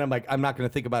silently, and I'm like, I'm not going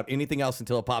to think about anything else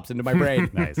until it pops into my brain.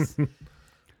 Nice.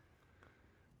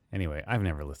 Anyway, I've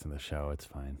never listened to the show. It's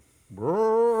fine.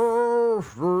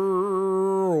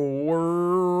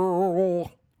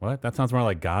 What? That sounds more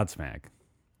like Godsmack.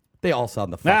 They all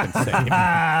sound the fucking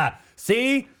same.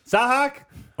 See? Sahak?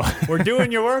 We're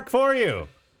doing your work for you.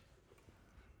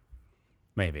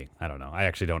 Maybe. I don't know. I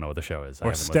actually don't know what the show is. I Or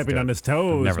haven't listened stepping to on it. his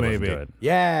toes, I've never listened maybe. to it.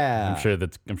 Yeah,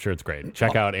 I'm sure it's great.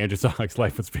 Check out Andrew Sahak's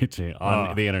Life with Peachy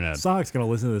on the internet. Sonic's going to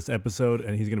listen to this episode,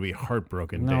 and he's going to be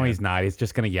heartbroken. No, Dan. he's not. He's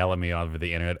just going to yell at me over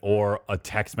the internet or a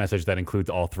text message that includes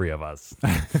all three of us.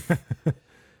 That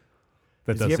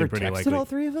Has does he ever seem pretty texted likely. all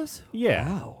three of us? Yeah.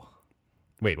 Wow.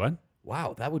 Wait, what?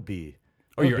 Wow, that would be.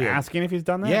 Oh, you're asking if he's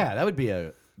done that? Yeah, that would be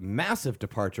a massive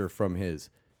departure from his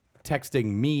texting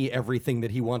me everything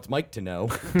that he wants Mike to know.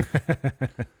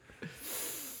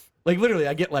 Like literally,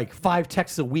 I get like 5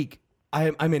 texts a week.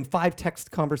 I'm in 5 text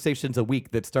conversations a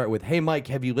week that start with, "Hey Mike,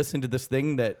 have you listened to this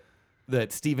thing that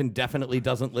Steven definitely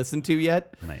doesn't listen to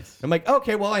yet?" Nice. I'm like,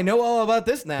 okay, well I know all about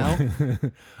this now.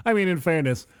 I mean, in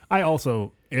fairness, I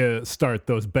also start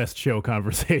those best show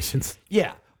conversations.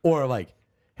 Yeah, or like,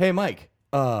 "Hey Mike,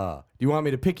 do you want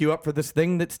me to pick you up for this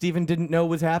thing that Steven didn't know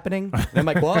was happening?" And I'm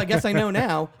like, well, I guess I know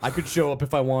now. I could show up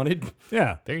if I wanted.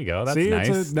 Yeah. There you go. That's See, nice.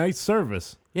 it's a nice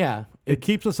service. Yeah, It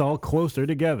keeps us all closer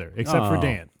together, except for Oh,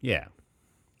 Dan. Yeah.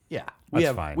 yeah.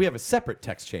 That's fine. We have a separate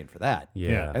text chain for that.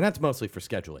 Yeah. And that's mostly for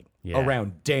scheduling Yeah.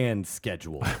 around Dan's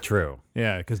schedule. True.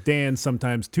 Yeah, because Dan's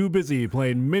sometimes too busy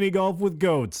playing mini golf with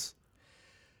goats.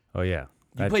 Oh, yeah.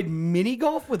 You played mini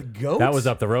golf with goats? That was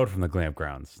up the road from the Glamp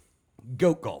Grounds.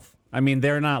 Goat golf. I mean,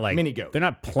 they're not like Mini goat. They're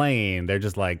not playing. They're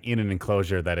just like in an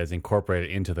enclosure that is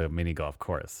incorporated into the mini golf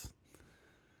course.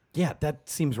 Yeah, that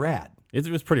seems rad. It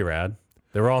was pretty rad.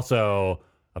 There were also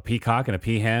a peacock and a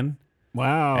peahen,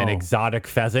 Wow. an exotic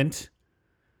pheasant,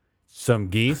 some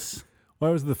geese. Why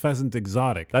was the pheasant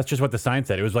exotic? That's just what the sign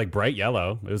said. It was like bright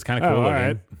yellow. It was kind of Oh, cool all looking.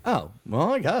 right. Oh,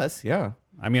 well, I guess, yeah.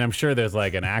 I mean, I'm sure there's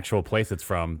like an actual place it's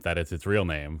from that it's its real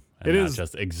name. And It not is.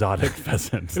 just exotic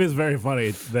pheasant. It is very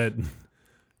funny that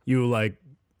it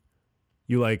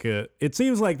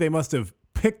seems like they must have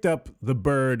picked up the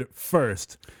bird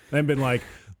first and been like,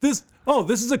 this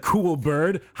is a cool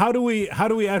bird. How do we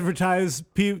advertise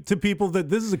to people that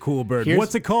this is a cool bird?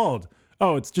 What's it called?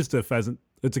 Oh, it's just a pheasant.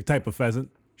 It's a type of pheasant.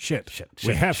 Shit.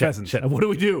 We have pheasants. What do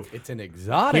we do? It's an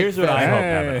exotic Here's what I hope Hey.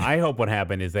 happened. I hope what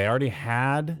happened is they already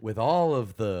had. with all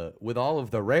of the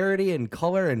rarity and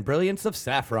color and brilliance of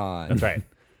saffron. That's right.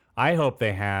 I hope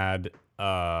they had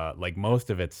like most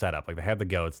of it set up. Like they had the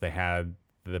goats, they had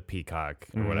the peacock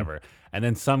or whatever, and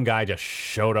then some guy just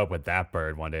showed up with that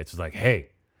bird one day. It's just like, hey,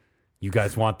 you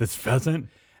guys want this pheasant?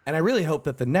 And I really hope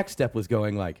that the next step was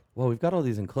going like, well, we've got all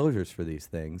these enclosures for these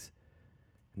things.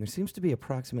 And there seems to be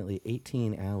approximately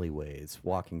 18 alleyways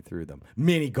walking through them.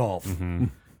 Mini golf.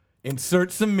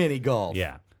 Insert some mini golf.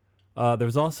 Yeah. There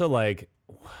was also like,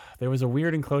 there was a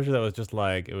weird enclosure that was just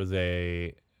like, it was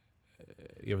like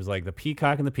the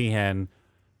peacock and the peahen,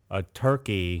 a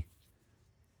turkey,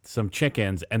 some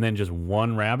chickens, and then just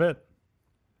one rabbit.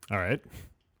 All right.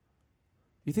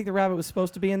 You think the rabbit was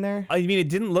supposed to be in there? I mean, it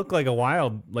didn't look like a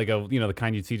wild, like a the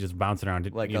kind you'd see just bouncing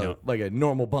around. Like a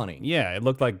normal bunny. Yeah, it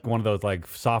looked like one of those like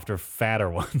softer, fatter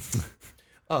ones.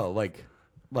 Oh, like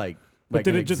did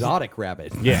an it just- exotic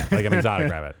rabbit. Yeah, like an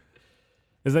exotic rabbit.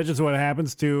 Is that just what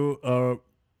happens to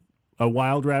a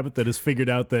wild rabbit that has figured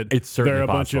out that It's certainly there are a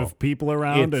bunch possible. of people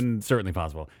around It's and certainly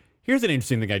possible. Here's an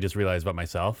interesting thing I just realized about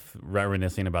myself,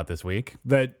 reminiscing about this week.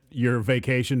 that your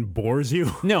vacation bores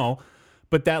you? No,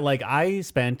 but that like I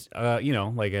spent,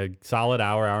 like a solid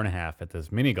hour and a half at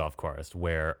this mini golf course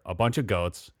where a bunch of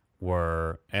goats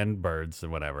and birds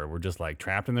and whatever were just like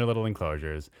trapped in their little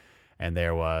enclosures, and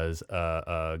there was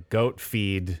a goat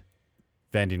feed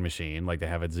vending machine like they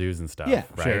have at zoos and stuff. Yeah,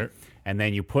 right. sure. And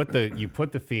then you put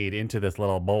the feed into this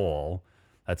little bowl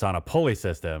that's on a pulley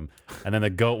system, and then the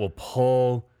goat will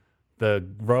pull the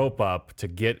rope up to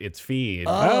get its feed.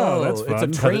 Oh, that's It's a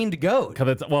fun. trained goat. Because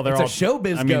they're It's all a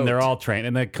showbiz I mean, they're goat. all trained,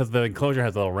 and because the enclosure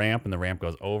has a little ramp, and the ramp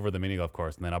goes over the mini golf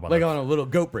course, and then up on Like the on a little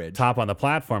goat bridge. top on the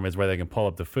platform is where they can pull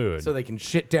up the food. So they can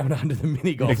shit down onto the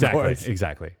mini golf exactly, course.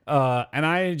 exactly. And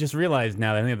I just realized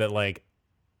now that like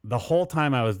the whole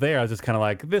time I was there, I was just kind of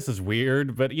like, this is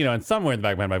weird, but and somewhere in the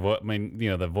back of my mind,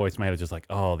 the voice in my head was just like,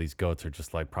 oh, these goats are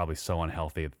just like probably so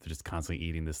unhealthy. They're just constantly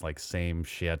eating this like same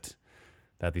shit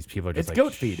that these people are just It's like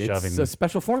goat feed. shoving. It's a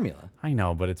special formula. I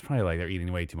know, but it's probably like they're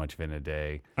eating way too much of it in a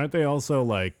day. Aren't they also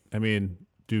like, I mean,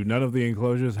 do none of the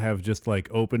enclosures have just like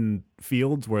open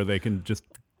fields where they can just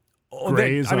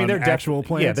graze on actual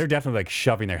plants? Yeah, they're definitely like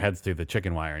shoving their heads through the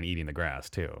chicken wire and eating the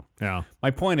grass too. Yeah. My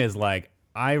point is like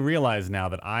I realize now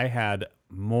that I had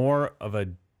more of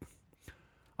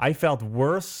I felt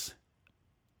worse,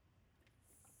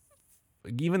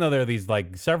 even though there are these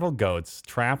like several goats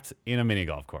trapped in a mini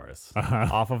golf course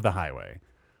off of the highway.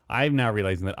 I'm now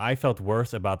realizing that I felt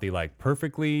worse about the like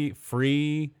perfectly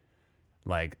free,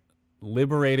 like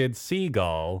liberated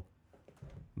seagull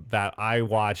that I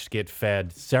watched get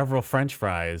fed several French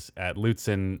fries at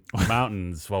Lutsen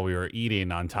Mountains while we were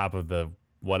eating on top of the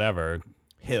whatever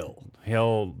Hill.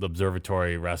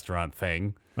 observatory restaurant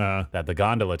thing Uh, that the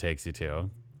gondola takes you to.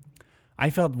 I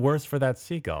felt worse for that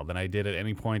seagull than I did at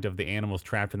any point of the animals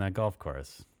trapped in that golf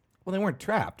course. Well, they weren't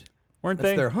trapped. Weren't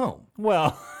That's they? their home.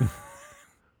 Well,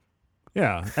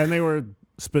 yeah. And they were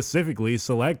specifically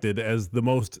selected as the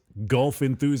most golf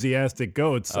enthusiastic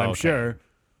goats, I'm Okay. sure.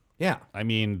 Yeah. I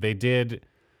mean,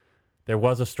 there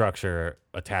was a structure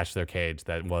attached to their cage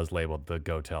that was labeled the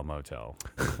Gotel Motel,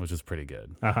 which is pretty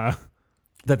good. Uh-huh.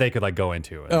 That they could like go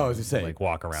into and Oh, I was just saying. like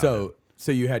walk around.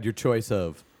 So you had your choice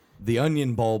of the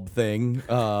onion bulb thing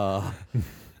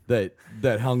that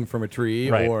hung from a tree,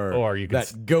 Right. or Or you could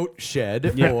that goat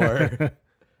shed, Yeah. or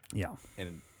yeah,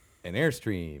 an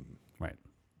airstream. right.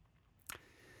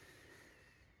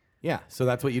 Yeah. So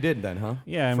that's what you did then, huh?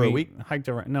 Yeah, and For we a week. hiked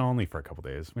around. No, only for a couple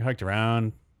days. We hiked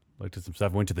around, looked at some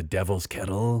stuff, went to the Devil's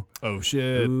Kettle. Oh,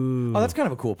 shit. Oh, that's kind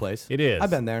of a cool place. It is.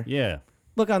 I've been there. Yeah,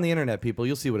 Look on the internet, people.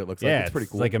 You'll see what it looks like. yeah. It's pretty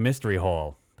cool. like a mystery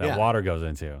hole that Yeah. water goes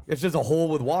into. It's just a hole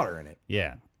with water in it,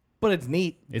 Yeah, but it's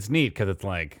neat. it's neat because it's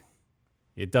like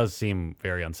it does seem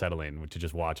very unsettling to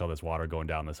just watch all this water going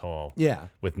down this hole. Yeah.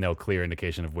 with no clear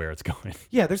indication of where it's going.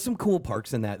 Yeah, there's some cool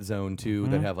parks in that zone too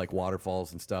Mm-hmm. that have like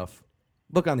waterfalls and stuff.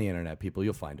 Look on the internet, people.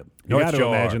 You'll find them. You North got to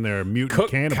Shore, imagine there are mutant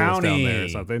Cook cannibals down there or County.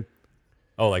 something.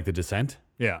 Oh, like the Descent?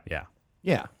 Yeah. Yeah.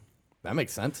 Yeah, that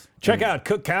makes sense. Check out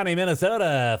Cook County,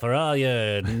 Minnesota for all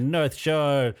your North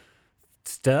Shore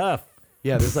stuff.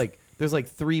 Yeah, there's like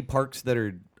 3 parks that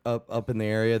are up in the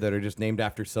area that are just named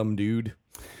after some dude.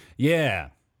 Yeah.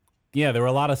 Yeah, there were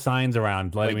a lot of signs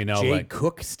around letting me know Jay like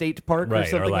Cook State Park Right, or or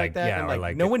something like- like that. yeah, and or like,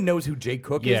 like- no one knows who Jay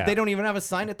Cook Yeah. is. They don't even have a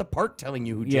sign at the park telling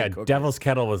you who Jay yeah, Cook Devil's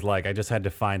Kettle was like I just had to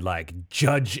find like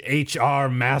Judge H.R.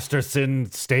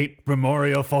 Masterson State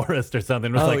Memorial Forest or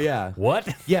something. It was Oh, like, yeah. What?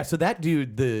 is. Yeah, so that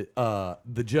dude,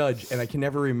 the judge, and I can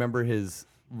never remember his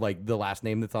like the last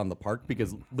name that's on the park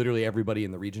because literally everybody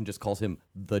in the region just calls him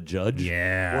the judge.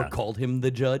 Yeah. Or called him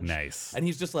the judge. Nice. And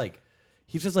he's just like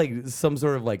some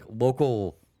sort of like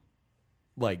local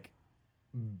like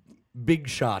big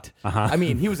shot. I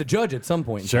mean, he was a judge at some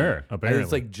point. in Sure, time. apparently.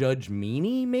 It's like Judge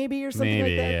Meany maybe or something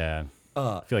Maybe, like that. yeah.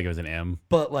 I feel like it was an M.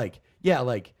 But like, yeah,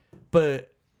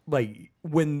 but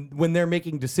when they're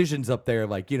making decisions up there,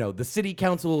 like, the city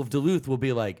council of Duluth will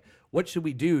be like, what should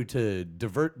we do to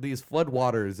divert these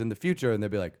floodwaters in the future? And they'll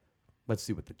be like, let's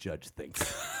see what the judge thinks.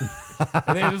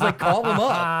 And they just like call him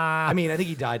up. I mean, I think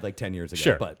he died like 10 years ago.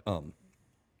 Sure. But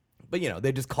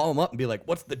they just call him up and be like,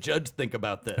 what's the judge think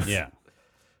about this? Yeah.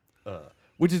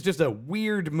 Which is just a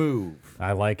weird move.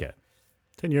 I like it.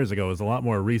 10 years ago was a lot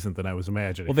more recent than I was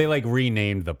imagining. Well, they like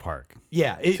renamed the park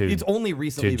Yeah, it's only to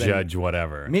recently been, judge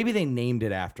whatever. Maybe they named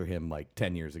it after him like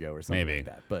 10 years ago or something Maybe. like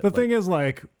that. But the thing is,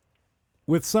 like,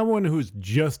 with someone who's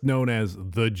just known as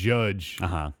the judge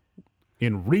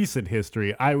in recent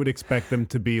history, I would expect them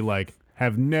to be like,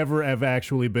 have never have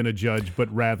actually been a judge,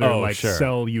 but rather sure.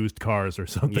 sell used cars or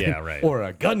something. Yeah, right. or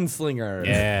a gunslinger.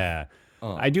 Yeah.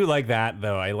 I do like that,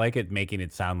 though. I like it making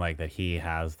it sound like that he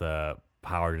has the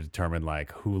power to determine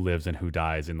like who lives and who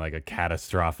dies in like a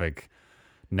catastrophic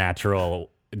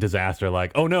natural disaster.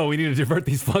 Like, oh no, we need to divert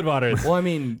these floodwaters. Well, I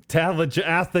mean,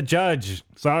 Ask the judge.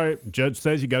 Sorry, judge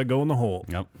says you got to go in the hole.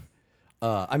 Yep.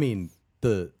 I mean,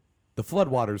 the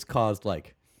floodwaters caused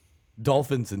like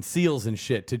dolphins and seals and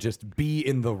shit to just be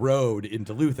in the road in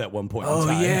Duluth at one point in Oh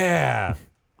time. yeah.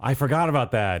 I forgot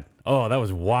about that. Oh, that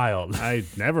was wild. I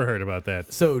never heard about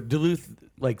that. So Duluth,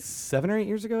 like 7 or 8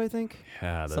 years ago, I think,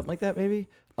 Yeah, something like that, maybe,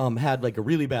 had like a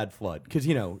really bad flood because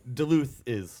Duluth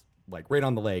is like right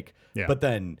on the lake, Yeah. but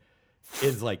then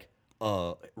is like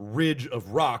a ridge of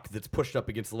rock that's pushed up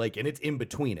against the lake, and it's in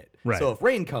between it. Right. So if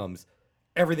rain comes,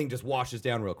 everything just washes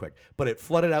down real quick. But it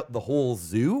flooded out the whole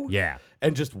zoo, Yeah.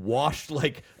 and just washed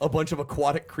like a bunch of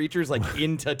aquatic creatures like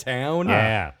into town,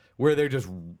 Yeah. where they're just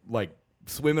like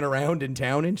swimming around in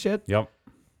town and shit. Yep.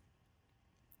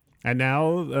 And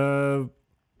now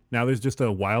there's just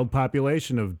a wild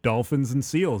population of dolphins and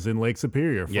seals in Lake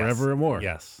Superior forevermore.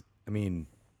 Yes. I mean,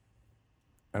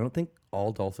 I don't think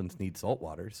all dolphins need salt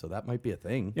water, so that might be a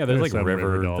thing. Yeah, there's There's like some river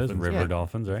river dolphins. dolphins. River Yeah.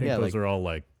 dolphins, right? I think Yeah, those like- are all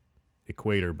like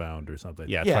equator bound or something.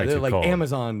 Yeah, it's Yeah, probably they're too like cold.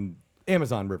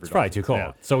 Amazon River. It's probably too cold.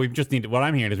 Yeah. So we just need what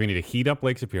I'm hearing is we need to heat up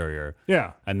Lake Superior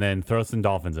Yeah. and then throw some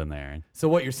dolphins in there. So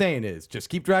what you're saying is just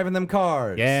keep driving them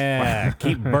cars. Yeah.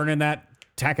 Keep burning that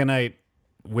taconite,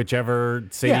 whichever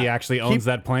city Yeah, actually owns keep-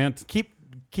 that plant.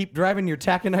 Keep driving your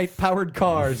taconite powered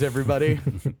cars, everybody.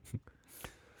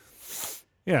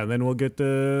 Yeah, and then we'll get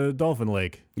to Dolphin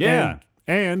Lake. Yeah.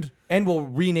 And And we'll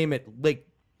rename it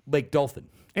Lake Dolphin.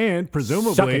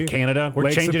 presumably Suck it, Canada. We're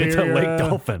Lake changing it to Superior, Lake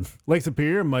Dolphin. Lake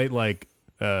Superior might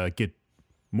get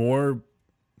more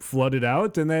flooded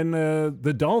out, and then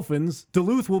the dolphins,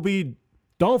 Duluth will be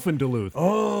Dolphin Duluth.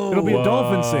 Oh, It'll be a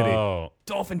dolphin city. Oh,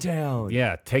 Dolphin Town.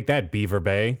 yeah. Take that, Beaver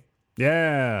Bay,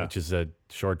 Yeah. which is a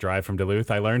short drive from Duluth,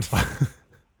 I learned.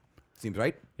 Seems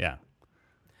right. Yeah.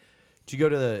 Did you go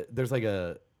to there's like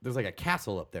a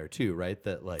castle up there too, right?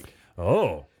 That like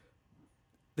Oh.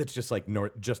 that's just like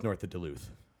just north of Duluth.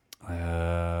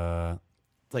 I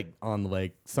It's like on the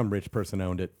lake. Some rich person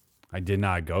owned it. did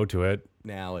not go to it.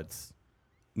 Now it's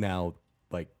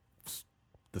like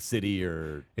the city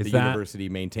or Is the that- university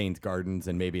maintains gardens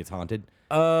and maybe it's haunted.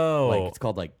 Oh. Like it's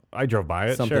called like I drove by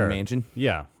it. something sure. mansion.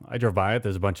 Yeah, I drove by it.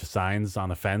 There's a bunch of signs on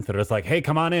the fence that are just like, "Hey,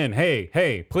 come on in.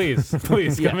 Hey, please,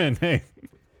 please come in. Hey."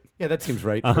 Yeah, that seems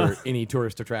right for any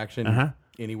tourist attraction Uh-huh.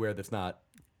 anywhere that's not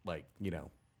like,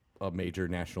 a major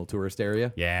national tourist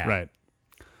area. Yeah. Right.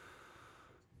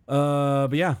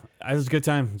 But yeah, it was a good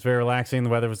time. It's very relaxing. The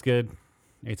weather was good.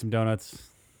 Ate some donuts.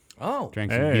 Oh.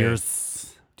 Drank some Hey.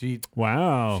 beers. Do you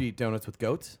Wow. eat donuts with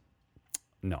goats?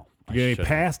 No. I You get any shouldn't.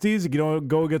 pasties? You don't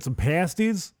go get some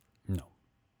pasties? No.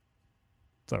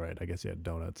 It's all right. I guess you had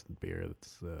donuts and beer.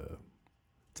 It's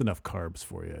enough carbs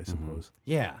for you, I suppose.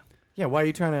 Yeah. Yeah, why are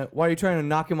you trying to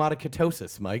knock him out of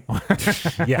ketosis, Mike?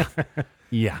 Yeah.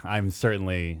 Yeah. I'm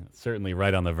certainly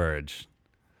right on the verge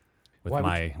with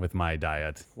Why would my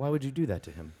diet. Why would you do that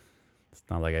to him? It's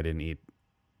not like I didn't eat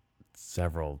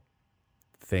several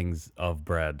things of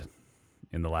bread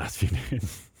in the last few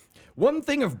days. One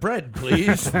thing of bread,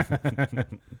 please. And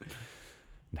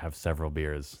have several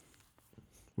beers.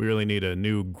 We really need a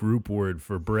new group word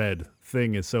for bread.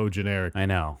 Thing is so generic. I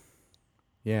know.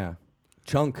 Yeah.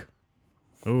 Chunk.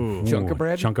 Ooh. Chunk of Ooh,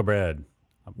 bread? Chunk of bread.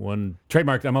 One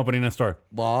Trademarked. I'm opening a store.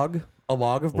 Log. A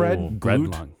log of bread. Ooh, bread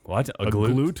Glute? lung. What? A, a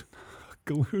glute?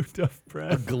 glute of A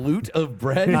bread. glute of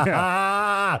bread?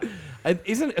 Ah! And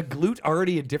isn't a glute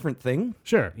already a different thing?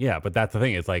 Sure. Yeah, but that's the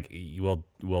thing. It's like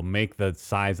we'll make the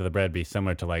size of the bread be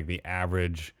similar to like the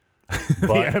average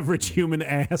The average human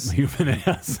ass. human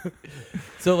ass.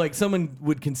 So like someone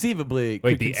would conceivably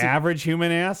Wait, could the conceive- average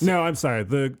human ass? No, I'm sorry.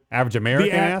 The Average American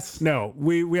the ass? No,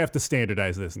 we have to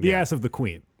standardize this. The ass of the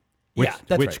queen. Which, Yeah,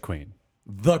 that's which right. queen?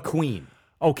 the queen.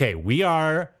 Okay, we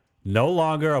are no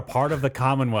longer a part of the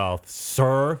Commonwealth,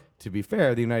 sir. To be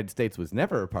fair, the United States was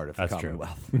never a part of the That's true.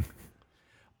 Commonwealth.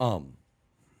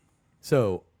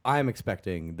 So I'm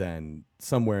expecting then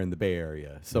somewhere in the Bay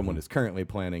Area, someone is currently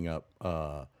planning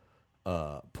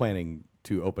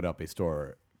to open up a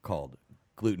store called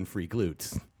Gluten Free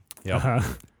Glutes, Yep.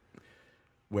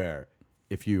 where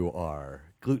if you are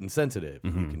gluten sensitive,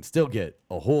 you can still get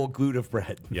a whole glute of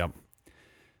bread. Yep.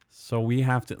 So we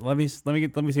have to let me see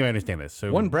if I understand this.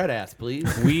 So One bread ass, please.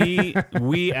 we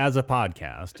as a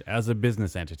podcast, as a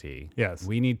business entity, Yes.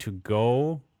 we need to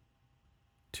go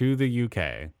to the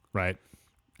UK, Right.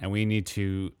 and we need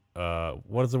to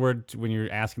what is the word when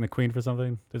you're asking the Queen for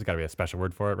something? There's got to be a special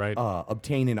word for it, right?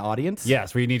 Obtain an audience.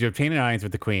 Yes, we need to obtain an audience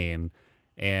with the Queen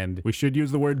and We should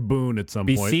use the word boon at some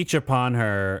point. beseech upon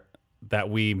her that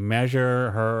we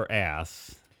measure her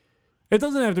ass. It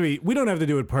doesn't have to be. We don't have to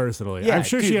do it personally. Yeah, I'm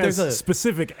sure dude, she has there's a-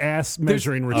 specific ass There's-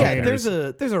 measuring yeah, retainers.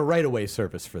 there's a right of way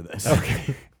service for this.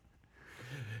 Okay.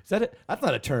 Is that it? That's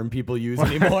not a term people use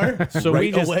anymore. So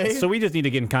right we just need to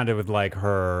get in contact with like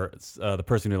her, the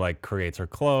person who like creates her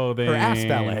clothing, Her ass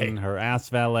valet. her ass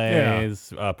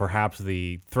valets, perhaps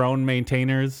the throne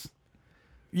maintainers.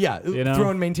 yeah, know?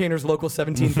 throne maintainers local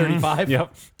 1735.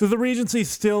 Yep. Does the Regency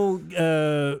still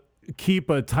keep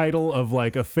a title of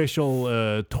like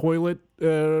official toilet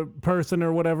person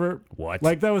or whatever? What?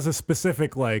 Like that was a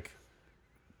specific like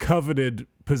coveted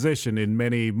position in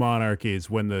many monarchies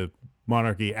when the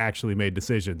monarchy actually made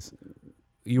decisions.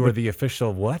 You were the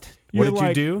official what? You're What did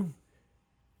like- you do?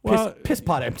 Well, Piss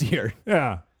pot emptier.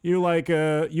 yeah, you like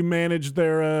you manage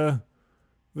their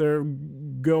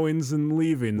goings and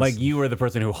leavings. Like you were the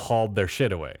person who hauled their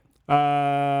shit away.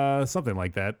 Something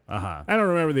like that. Uh-huh. I don't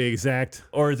remember the exact.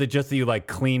 Or is it just that you like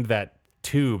cleaned that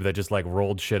tube that just like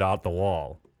rolled shit out the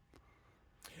wall?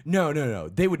 No.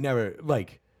 They would never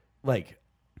like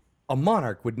a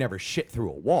monarch would never shit through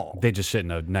a wall. They just shit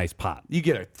in a nice pot. You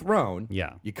get a throne.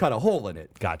 Yeah. You cut a hole in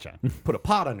it. Gotcha. Put a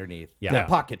pot underneath. Yeah. That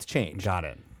pot gets changed. Got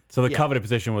it. So the Yeah. coveted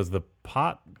position was the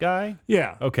pot guy?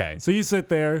 Yeah. Okay. So you sit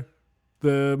there,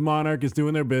 the monarch is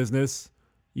doing their business.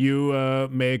 You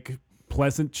make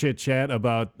pleasant chit chat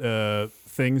about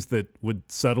things that would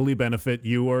subtly benefit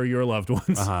you or your loved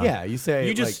ones. Yeah. You say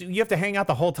You just you have to hang out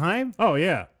the whole time? Oh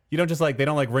yeah. You don't just like they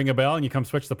don't like ring a bell and you come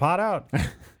switch the pot out?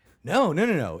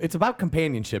 no. It's about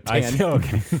companionship, I Dan. see.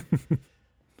 Okay.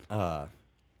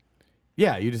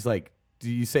 Yeah. You just like do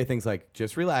you say things like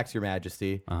just relax, Your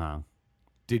Majesty. Uh-huh.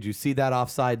 Did you see that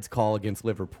offsides call against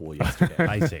Liverpool yesterday?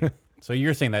 I see. So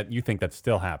you're saying that you think that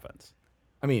still happens.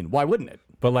 I mean, why wouldn't it?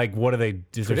 But like what are they is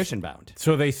there- Tradition bound.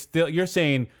 So they still you're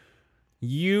saying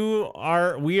we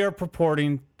are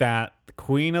purporting that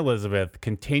Queen Elizabeth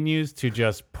continues to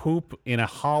just poop in a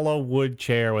hollow wood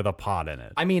chair with a pot in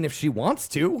it. I mean, if she wants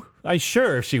to. I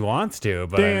sure if she wants to,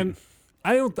 but Dan,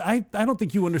 I don't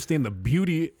think you understand the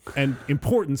beauty and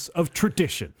importance of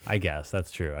tradition. I guess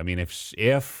that's true. I mean, if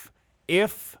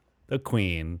the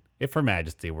Queen, if Her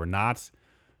Majesty were not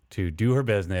to do her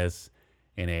business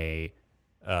in a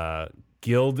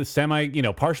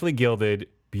partially gilded,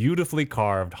 beautifully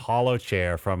carved hollow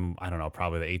chair from I don't know,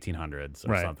 probably the 1800s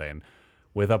or Right. something,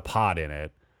 with a pot in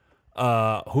it,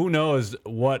 who knows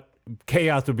what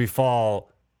chaos would befall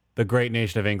the great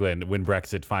nation of England when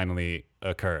Brexit finally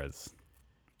occurs.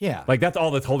 Yeah. Like that's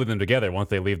all that's holding them together once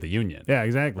they leave the Union, Yeah,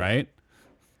 exactly. right?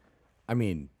 I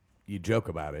mean, you joke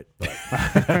about it, but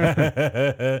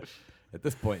at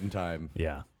this point in time,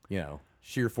 Yeah.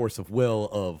 sheer force of will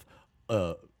of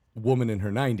a woman in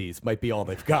her 90s might be all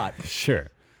they've got. Sure.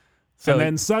 So And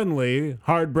then suddenly,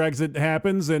 hard Brexit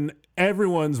happens, and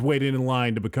everyone's waiting in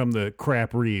line to become the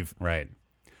crap reeve. right.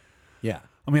 Yeah.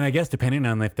 I mean, I guess depending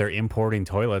on if they're importing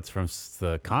toilets from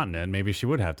the continent, maybe she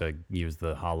would have to use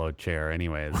the hollow chair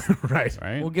anyways. Right.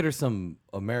 Right? We'll get her some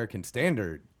American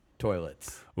Standard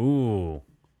toilets. Ooh.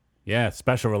 Yeah,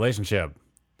 special relationship.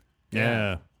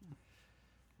 Yeah.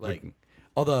 Like,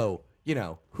 although,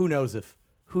 who knows if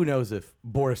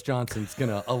Boris Johnson's going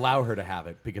to allow her to have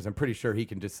it, because I'm pretty sure he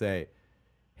can just say,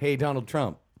 hey, Donald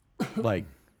Trump, like,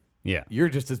 Yeah. you're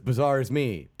just as bizarre as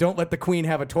me. Don't let the Queen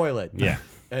have a toilet. Yeah.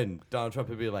 And Donald Trump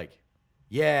would be like,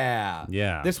 yeah.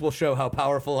 Yeah. This will show how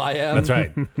powerful I am. That's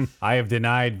right. I have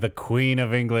denied the Queen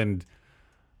of England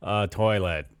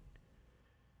toilet.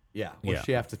 Yeah. Or Yeah.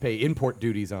 she have to pay import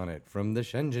duties on it from the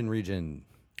Shenzhen region.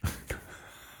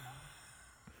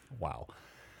 Wow.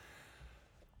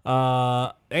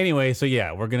 Anyway, so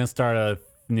yeah, we're gonna start a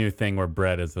new thing where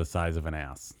bread is the size of an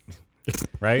ass.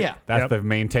 Right? Yeah. That's Yep. the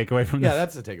main takeaway from Yeah,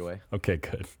 this. that's the takeaway. Okay,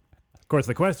 good. Of course,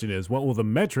 the question is, what will the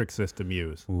metric system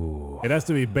use? It has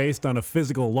to be based on a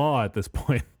physical law at this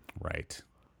point. Right.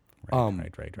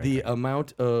 Right. The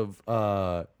amount of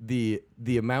the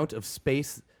amount of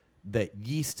space that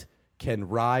yeast can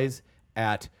rise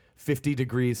at 50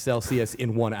 degrees Celsius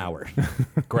in 1 hour.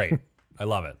 Great. I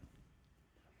love it.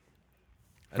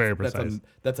 Very precise.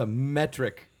 That's a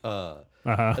metric.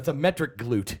 That's a metric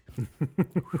glute.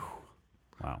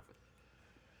 Wow.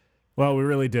 Well, we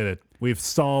really did it. We've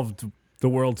solved the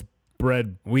world's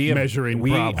bread We measuring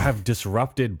problem. have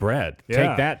disrupted bread. Yeah.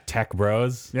 Take that, tech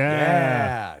bros.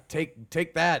 Yeah.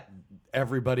 Take that,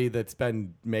 everybody that's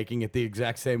been making it the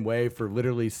exact same way for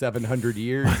literally 700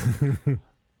 years.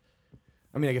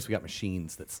 I mean, I guess we got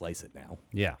machines that slice it now.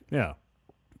 Yeah. Yeah.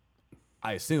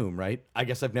 I assume, right? I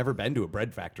guess I've never been to a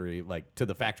bread factory, like to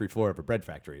the factory floor of a bread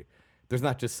factory. There's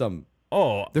not just some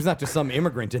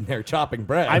immigrant in there chopping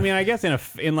bread. I mean, I guess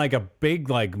in like a big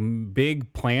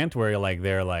big plant where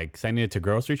they're like sending it to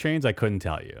grocery trains, I couldn't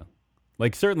tell you.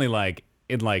 Like certainly like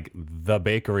in like the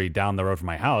bakery down the road from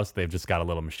my house, they've just got a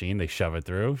little machine, they shove it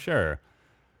through. Sure.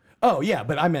 oh yeah,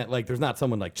 but I meant like there's not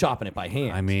someone like chopping it by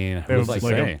hand. I mean, There who's was to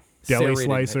like say? a deli Serrated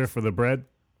slicer mix. for the bread.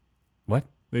 What?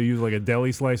 They use like a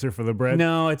deli slicer for the bread.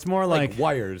 No, it's more like like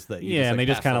wires that you yeah, and they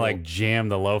just pass kind of a like little- jam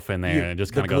the loaf in there, You- and it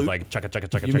just the kind of goes glute? like chugga chugga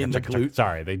chugga You chugga mean the chugga chugga. glute?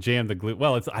 Sorry, they jam the glute.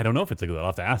 Well, I don't know if it's a glute. I'll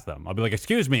have to ask them. I'll be like,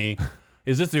 excuse me,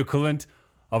 is this the equivalent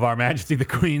of Our Majesty the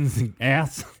Queen's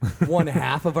ass? one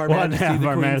half of our One Majesty half of the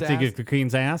Our Queen's Majesty ass? the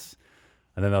Queen's ass?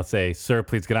 And then they'll say, sir,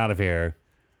 please get out of here.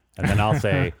 And then I'll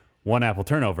say, one apple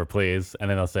turnover, please. And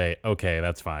then they'll say, okay,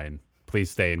 that's fine. Please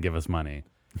stay and give us money.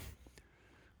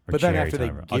 Or But then cherry after they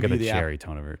turnover. I'll give get you a the cherry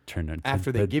turnover.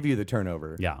 After they give you the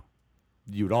turnover, yeah.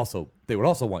 they would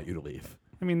also want you to leave.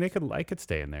 I mean, I could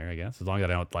stay in there, I guess, as long as I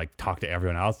don't like talk to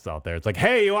everyone else out there. It's like,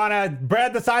 hey, you want a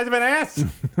bread the size of an ass?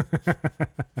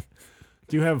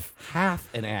 Do you have Half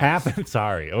an ass. Half.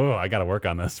 Sorry. Oh, I got to work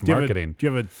on this do you have a- marketing. do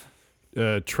you have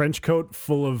a trench coat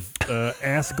full of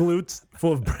ass glutes,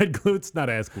 full of bread glutes, not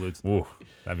ass glutes? Ooh,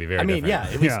 that'd be very. I mean, different.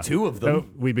 yeah, at least two of them. Oh,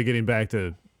 we'd be getting back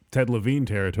to Ted Levine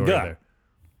territory Yeah. there.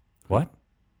 What?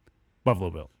 Buffalo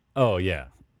Bill. Oh yeah.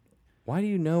 Why do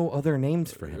you know other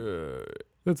names for him?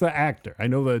 That's the actor. I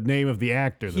know the name of the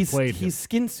actor that played him. He's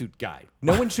skin suit guy.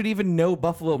 No one should even know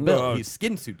Buffalo Bill. He's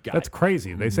skin suit guy. That's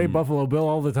crazy. They say Buffalo Bill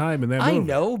all the time in that I movie.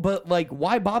 know, but like,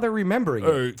 why bother remembering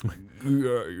it?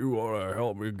 Yeah, you want to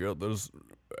help me get this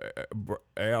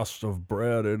ass of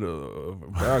bread into the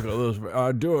back of this?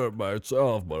 I do it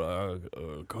myself, but I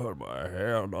cut my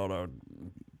hand on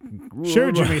a.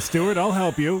 Sure, Jimmy Stewart, I'll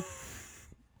help you.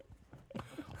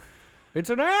 It's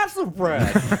an ass of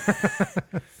bread.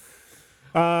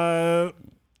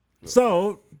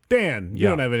 So, Dan, you Yeah.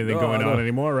 don't have anything No, going I on don't.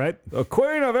 anymore, right? The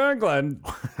Queen of England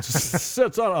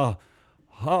sits on a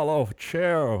hollow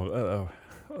chair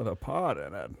with a pot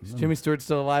in it. Is Jimmy Stewart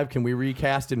still alive? Can we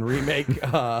recast and remake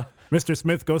Mr.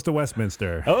 Smith goes to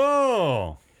Westminster.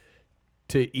 Oh.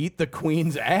 to eat the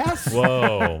Queen's ass?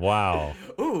 Whoa. Wow.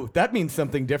 Ooh, that means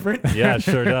something different. Yeah, it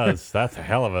sure does. That's a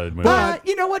hell of a movie. But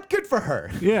you know what? Good for her.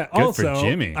 Yeah, for also,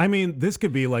 Jimmy. I mean, this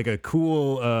could be like a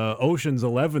cool Ocean's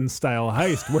 11 style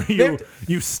heist where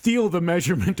you steal the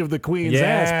measurement of the Queen's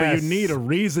ass, but Yes. you need a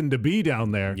reason to be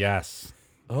down there. Yes.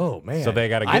 Oh man. So they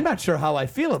gotta I'm get- not sure how I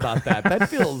feel about that. That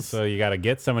feels. So you got to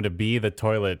get someone to be the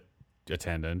toilet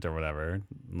attendant or whatever,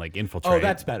 like infiltrate. Oh,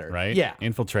 that's better. right? Yeah.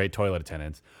 Infiltrate toilet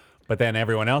attendants, but then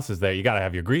everyone else is there. You got to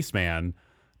have your grease man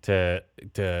to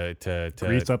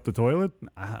Grease up the toilet?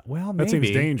 Well, That maybe.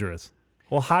 seems dangerous.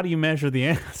 Well, how do you measure the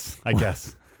ass? I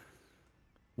guess.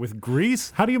 With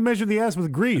grease? How do you measure the ass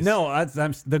with grease? No,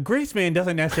 the grease man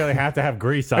doesn't necessarily have to have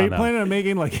grease on Are you them. planning on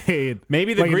making like a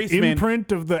Maybe the like an grease man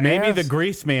imprint of the Maybe ass? the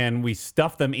grease man. We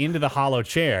stuff them into the hollow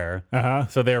chair, Uh-huh.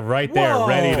 so they're right there,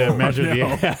 ready to Whoa. measure the No.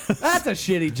 ass. That's a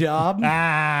shitty job.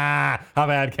 Ah, how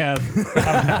bad, Kev?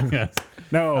 How bad, Kev?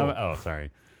 No. Oh, sorry.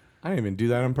 I didn't even do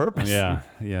that on purpose.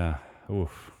 Yeah.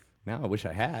 Oof. Now I wish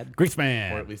I had. Grease Or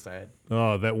man. at least I had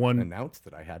Oh, that one announced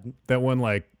that I hadn't.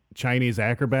 like Chinese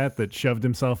acrobat that shoved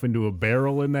himself into a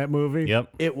barrel in that movie. Yep.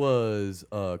 It was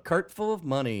a cart full of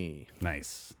money.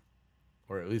 Nice.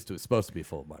 Or at least it was supposed to be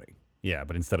full of money. Yeah,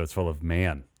 but instead it's full of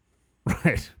man.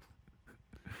 Right.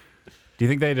 Do you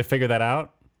think they had to figure that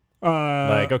out?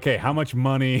 Like, okay, how much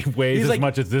money weighs as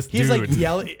much as this he's dude? like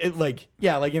yelling,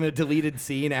 like in a deleted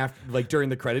scene after, like during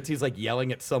the credits, he's like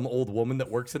yelling at some old woman that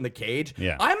works in the cage.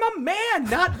 Yeah. I'm a man,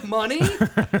 not money.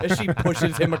 As she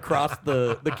pushes him across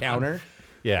the counter.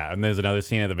 Yeah, and there's another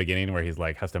scene at the beginning where he's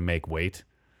like has to make weight,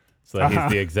 so that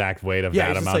he's the exact weight of Yeah, that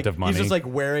he's just amount like, of money. He's just like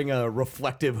wearing a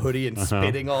reflective hoodie and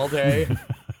spitting all day.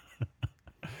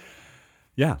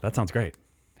 Yeah, that sounds great.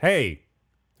 Hey,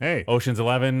 Hey. Ocean's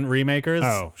 11 remakers,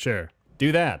 Oh, sure.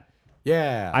 do that.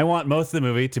 Yeah. I want most of the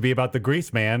movie to be about the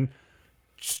grease man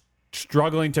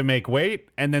struggling to make weight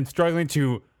and then struggling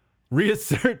to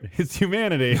reassert his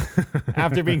humanity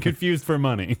after being confused for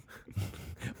money.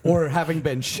 or having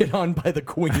been shit on by the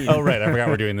queen. Oh, right. I forgot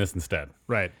we're doing this instead.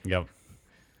 Right. Yep.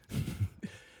 Oh,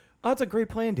 that's a great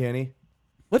plan, Danny.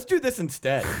 Let's do this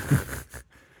instead.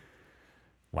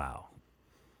 Wow.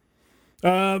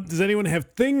 Does anyone have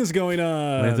things going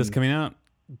on? When is this coming out?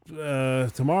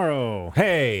 tomorrow.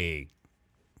 Hey,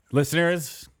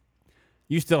 listeners,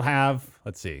 you still have,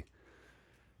 let's see,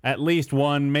 at least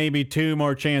one, maybe two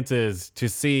more chances to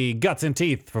see Guts and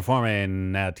Teeth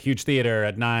performing at Huge Theater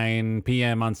at 9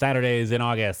 p.m. on Saturdays in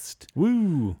August.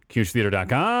 Woo!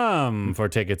 HugeTheater.com for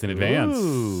tickets in advance.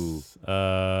 Ooh.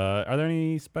 Are there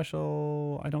any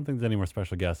special? I don't think there's any more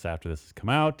special guests after this has come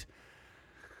out.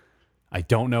 I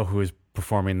don't know who is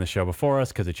performing the show before us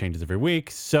because it changes every week.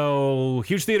 So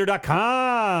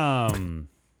HugeTheater.com.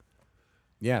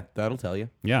 Yeah, that'll tell you.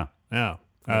 Yeah. Yeah.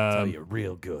 That'll tell you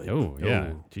real good. Oh,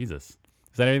 yeah. Oh. Jesus.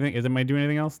 Is that anything? Am I doing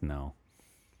anything else? No.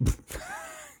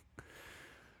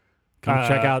 Come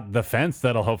check out The Fence.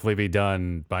 That'll hopefully be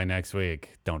done by next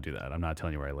week. Don't do that. I'm not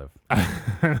telling you where I live.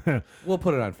 We'll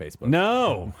put it on Facebook.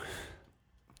 No.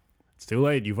 It's too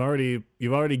late. You've already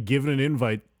given an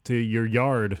invite to your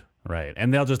yard. Right.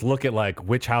 And they'll just look at like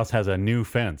which house has a new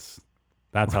fence.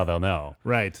 That's how they'll know.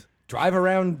 Right. Drive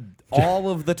around all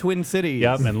of the Twin Cities.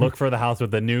 Yep. And look for the house with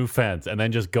the new fence. And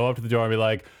then just go up to the door and be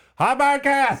like, "Hi,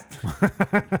 Podcast."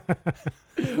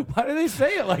 Why do they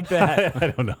say it like that? I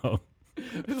don't know.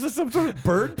 Is this some sort of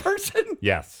bird person?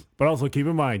 Yes. But also keep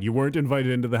in mind, you weren't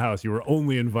invited into the house. You were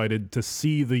only invited to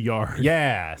see the yard.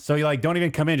 Yeah. So you like don't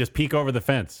even come in, just peek over the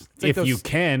fence. like If those- you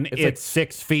can, it's it's like-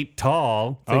 6 feet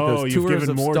tall. Like Oh, those you've tours given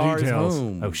of more Stars details.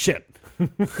 Home. Oh shit.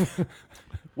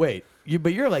 Wait,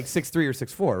 but you're like 6'3" or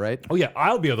 6'4", right? Oh yeah,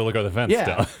 I'll be able to look over the fence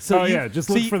Yeah. still. So oh, you- yeah. Just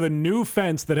so look you- for the new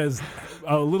fence that has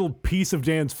a little piece of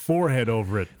Dan's forehead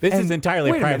over it. This And is entirely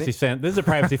a wait a privacy minute. fence. This is a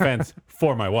privacy fence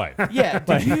for my wife. Yeah.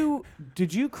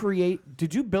 Did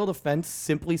you build a fence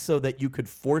simply so that you could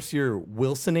force your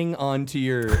Wilsoning onto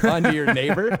your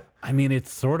neighbor? I mean,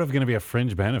 it's sort of going to be a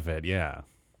fringe benefit. Yeah,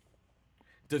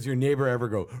 Does your neighbor ever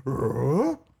go,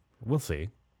 "Ruh?" we'll see.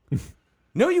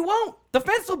 No, you won't. The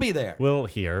fence will be there. We'll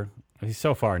hear.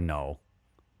 So far, no.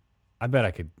 I bet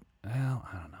I could. Well,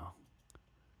 I don't know.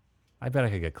 I bet I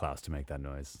could get Klaus to make that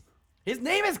noise. His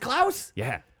name is Klaus.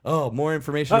 Yeah. Oh, more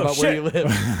information Oh, about shit. where you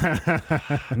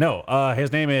live. No.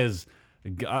 His name is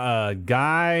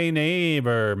Guy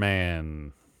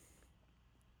Neighborman.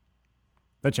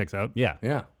 That checks out. Yeah.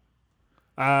 Yeah.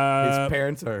 His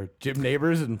parents are Jim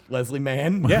Neighbors and Leslie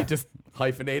Mann. Yeah. Just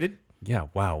hyphenated. Yeah.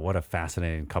 Wow. What a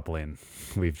fascinating coupling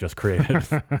we've just created.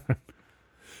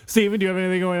 Steven, do you have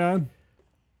anything going on?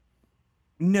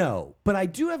 No, but I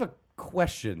do have a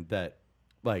question that,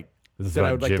 like, This is that I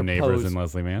about would like Jim to Neighbors pose. and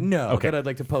Leslie Mann? No, Okay. that I'd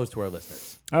like to pose to our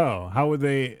listeners. Oh, how would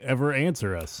they ever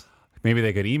answer us? Maybe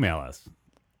they could email us.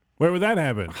 Where would that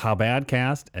happen?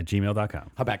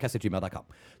 Howbadcast@gmail.com. Howbadcast@gmail.com.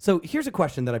 So here's a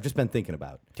question that I've just been thinking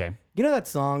about. Okay. You know that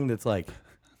song that's like,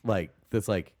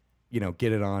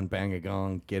 get it on, bang a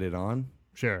gong, get it on?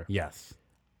 Sure. Yes.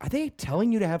 Are they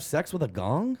telling you to have sex with a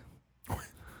gong?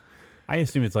 I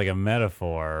assume it's like a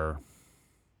metaphor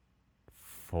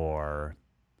for,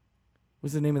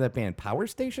 What's the name of that band? Power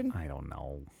Station? I don't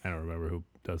know. I don't remember who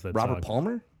does that Robert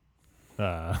song.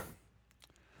 Palmer?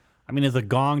 I mean, is a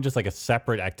gong just like a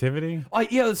separate activity?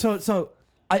 Yeah. So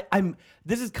I'm.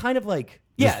 This is kind of like.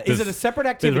 Yeah. This- is it a separate This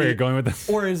is activity? where you're going with this?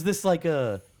 Or is this like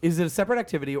a? Is it a separate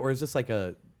activity, or is this like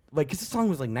a? Like, 'cause this song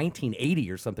was like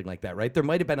 1980 or something like that, right? There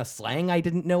might have been a slang I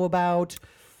didn't know about.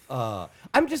 I'm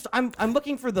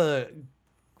looking for the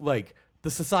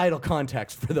societal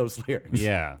context for those lyrics.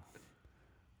 Yeah.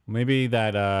 Maybe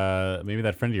that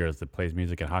friend of yours that plays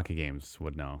music at hockey games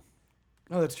would know.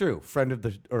 Oh, that's true. Friend of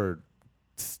the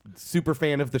super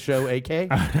fan of the show, AK.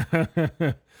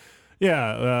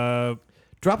 Yeah.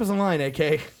 Drop us a line,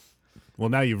 AK, Well,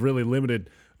 now you've really limited.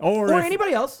 Or if-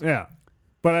 anybody else. Yeah.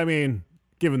 But I mean,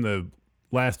 given the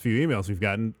last few emails we've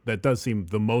gotten, that does seem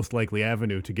the most likely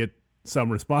avenue to get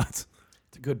some response.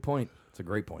 It's a good point. It's a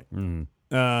great point.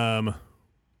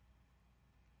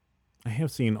 I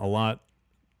have seen a lot.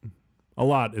 A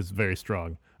lot is very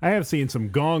strong. I have seen some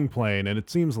gong playing, and it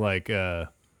seems like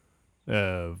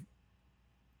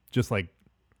just like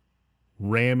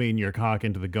ramming your cock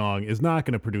into the gong is not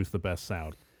going to produce the best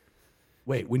sound.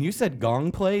 Wait, when you said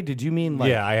gong play, did you mean like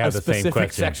Yeah, I had a the same specific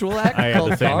question. sexual act I had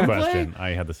called the same gong question. play? I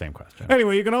had the same question.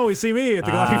 Anyway, you can always see me at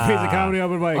the Glossy Pizza Comedy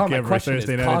Open Mic Oh, my every question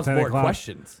Thursday is night at cause 10 more o'clock.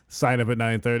 questions. Sign up at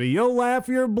 9:30. You'll laugh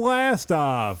your blast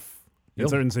off in You'll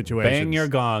certain situations. Bang your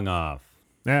gong off.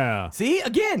 Yeah. See,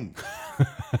 again.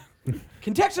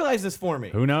 Contextualize this for me.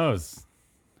 Who knows?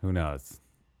 Who knows?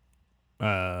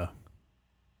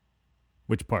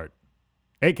 Which part?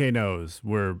 AK knows.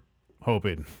 We're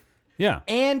hoping. Yeah.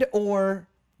 And or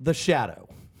the shadow.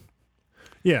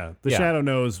 Yeah, the Yeah. shadow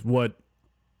knows what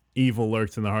evil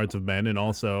lurks in the hearts of men, and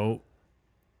also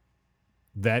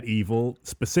that evil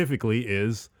specifically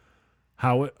is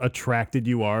how attracted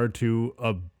you are to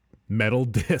a metal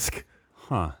disc.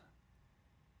 Huh.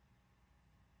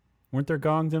 Weren't there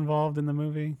gongs involved in the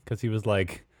movie? Because he was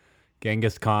like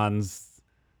Genghis Khan's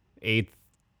 8th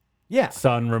Yeah.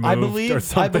 son removed I or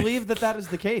something. I believe that is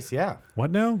the case. Yeah.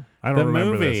 What now? I don't The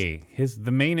remember movie,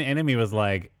 the main enemy was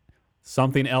like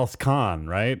something else Khan,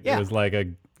 right? Yeah. It was like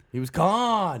He was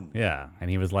Khan. and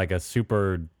he was like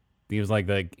he was like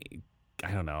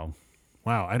I don't know.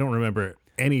 Wow, I don't remember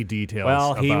any details.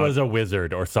 Well, he about- was a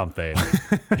wizard or something.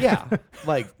 Yeah.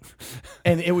 Like,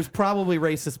 and it was probably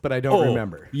racist, but I don't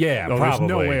remember. Yeah, Oh, probably. there's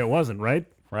no way it wasn't, right?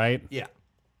 right? Yeah.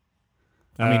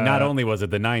 I mean, not only was it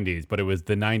the 90s, but it was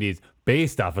the 90s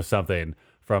based off of something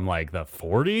from like the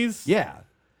 40s. Yeah.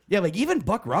 Yeah. Like even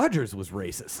Buck Rogers was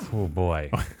racist. Oh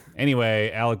boy.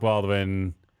 Anyway, Alec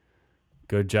Baldwin,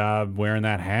 good job wearing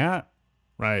that hat.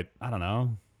 Right. I don't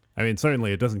know. I mean,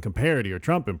 certainly it doesn't compare to your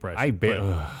Trump impression. I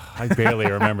but- barely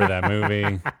remember that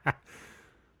movie.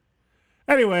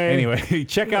 Anyway,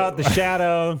 check out The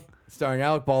Shadow, Starring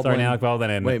Alec Baldwin. starring Alec Baldwin,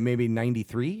 and Wait, maybe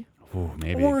 93?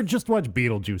 maybe. or just watch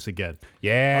Beetlejuice again.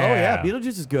 Yeah. Oh, yeah.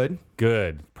 Beetlejuice is good.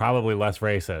 Good. Probably less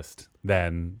racist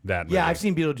than that movie. Yeah, I've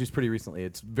seen Beetlejuice pretty recently.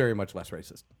 It's very much less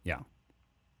racist. Yeah.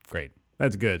 Great.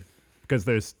 That's good because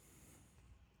there's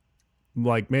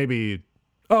like maybe.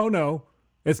 Oh no,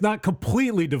 it's not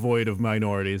completely devoid of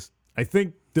minorities. I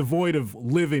think devoid of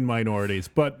living minorities,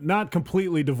 but not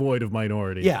completely devoid of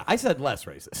minorities. Yeah, I said less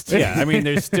racist. Yeah, I mean,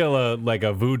 there's still a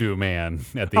voodoo man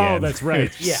at the Oh, end. that's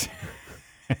right. Yeah.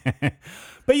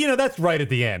 But that's right at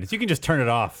the end. You can just turn it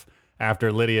off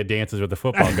after Lydia dances with the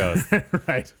football ghost.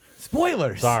 Right.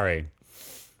 Spoilers. Sorry.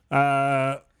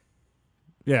 Yeah.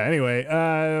 Anyway,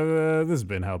 this has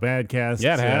been How Bad Cast.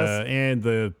 Yeah, it has. And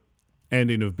the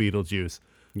ending of Beetlejuice.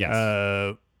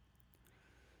 Yes.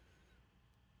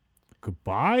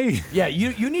 Goodbye. Yeah,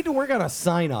 you need to work on a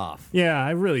sign off. Yeah,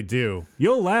 I really do.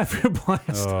 You'll laugh your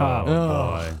blast Oh, off.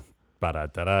 boy.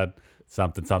 Ba-da-da-da.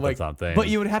 Something, something, something. But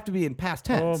you would have to be in past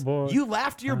tense. Oh, boy. You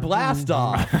laughed your blast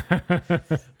off.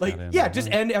 Like, yeah, just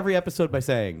end every episode by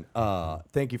saying,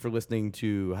 thank you for listening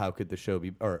to How Could the Show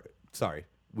Be, or, sorry,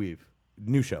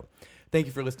 new show. Thank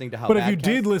you for listening to How But if Bad you Cast.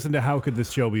 did listen to How Could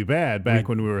This Show Be Bad back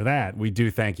when we were that, we do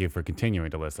thank you for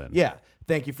continuing to listen. Yeah,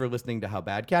 thank you for listening to How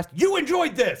Bad Cast. You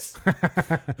enjoyed this!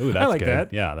 Ooh, that's like good.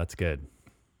 that. Yeah, that's good.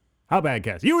 How Bad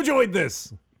Cast. You enjoyed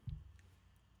this.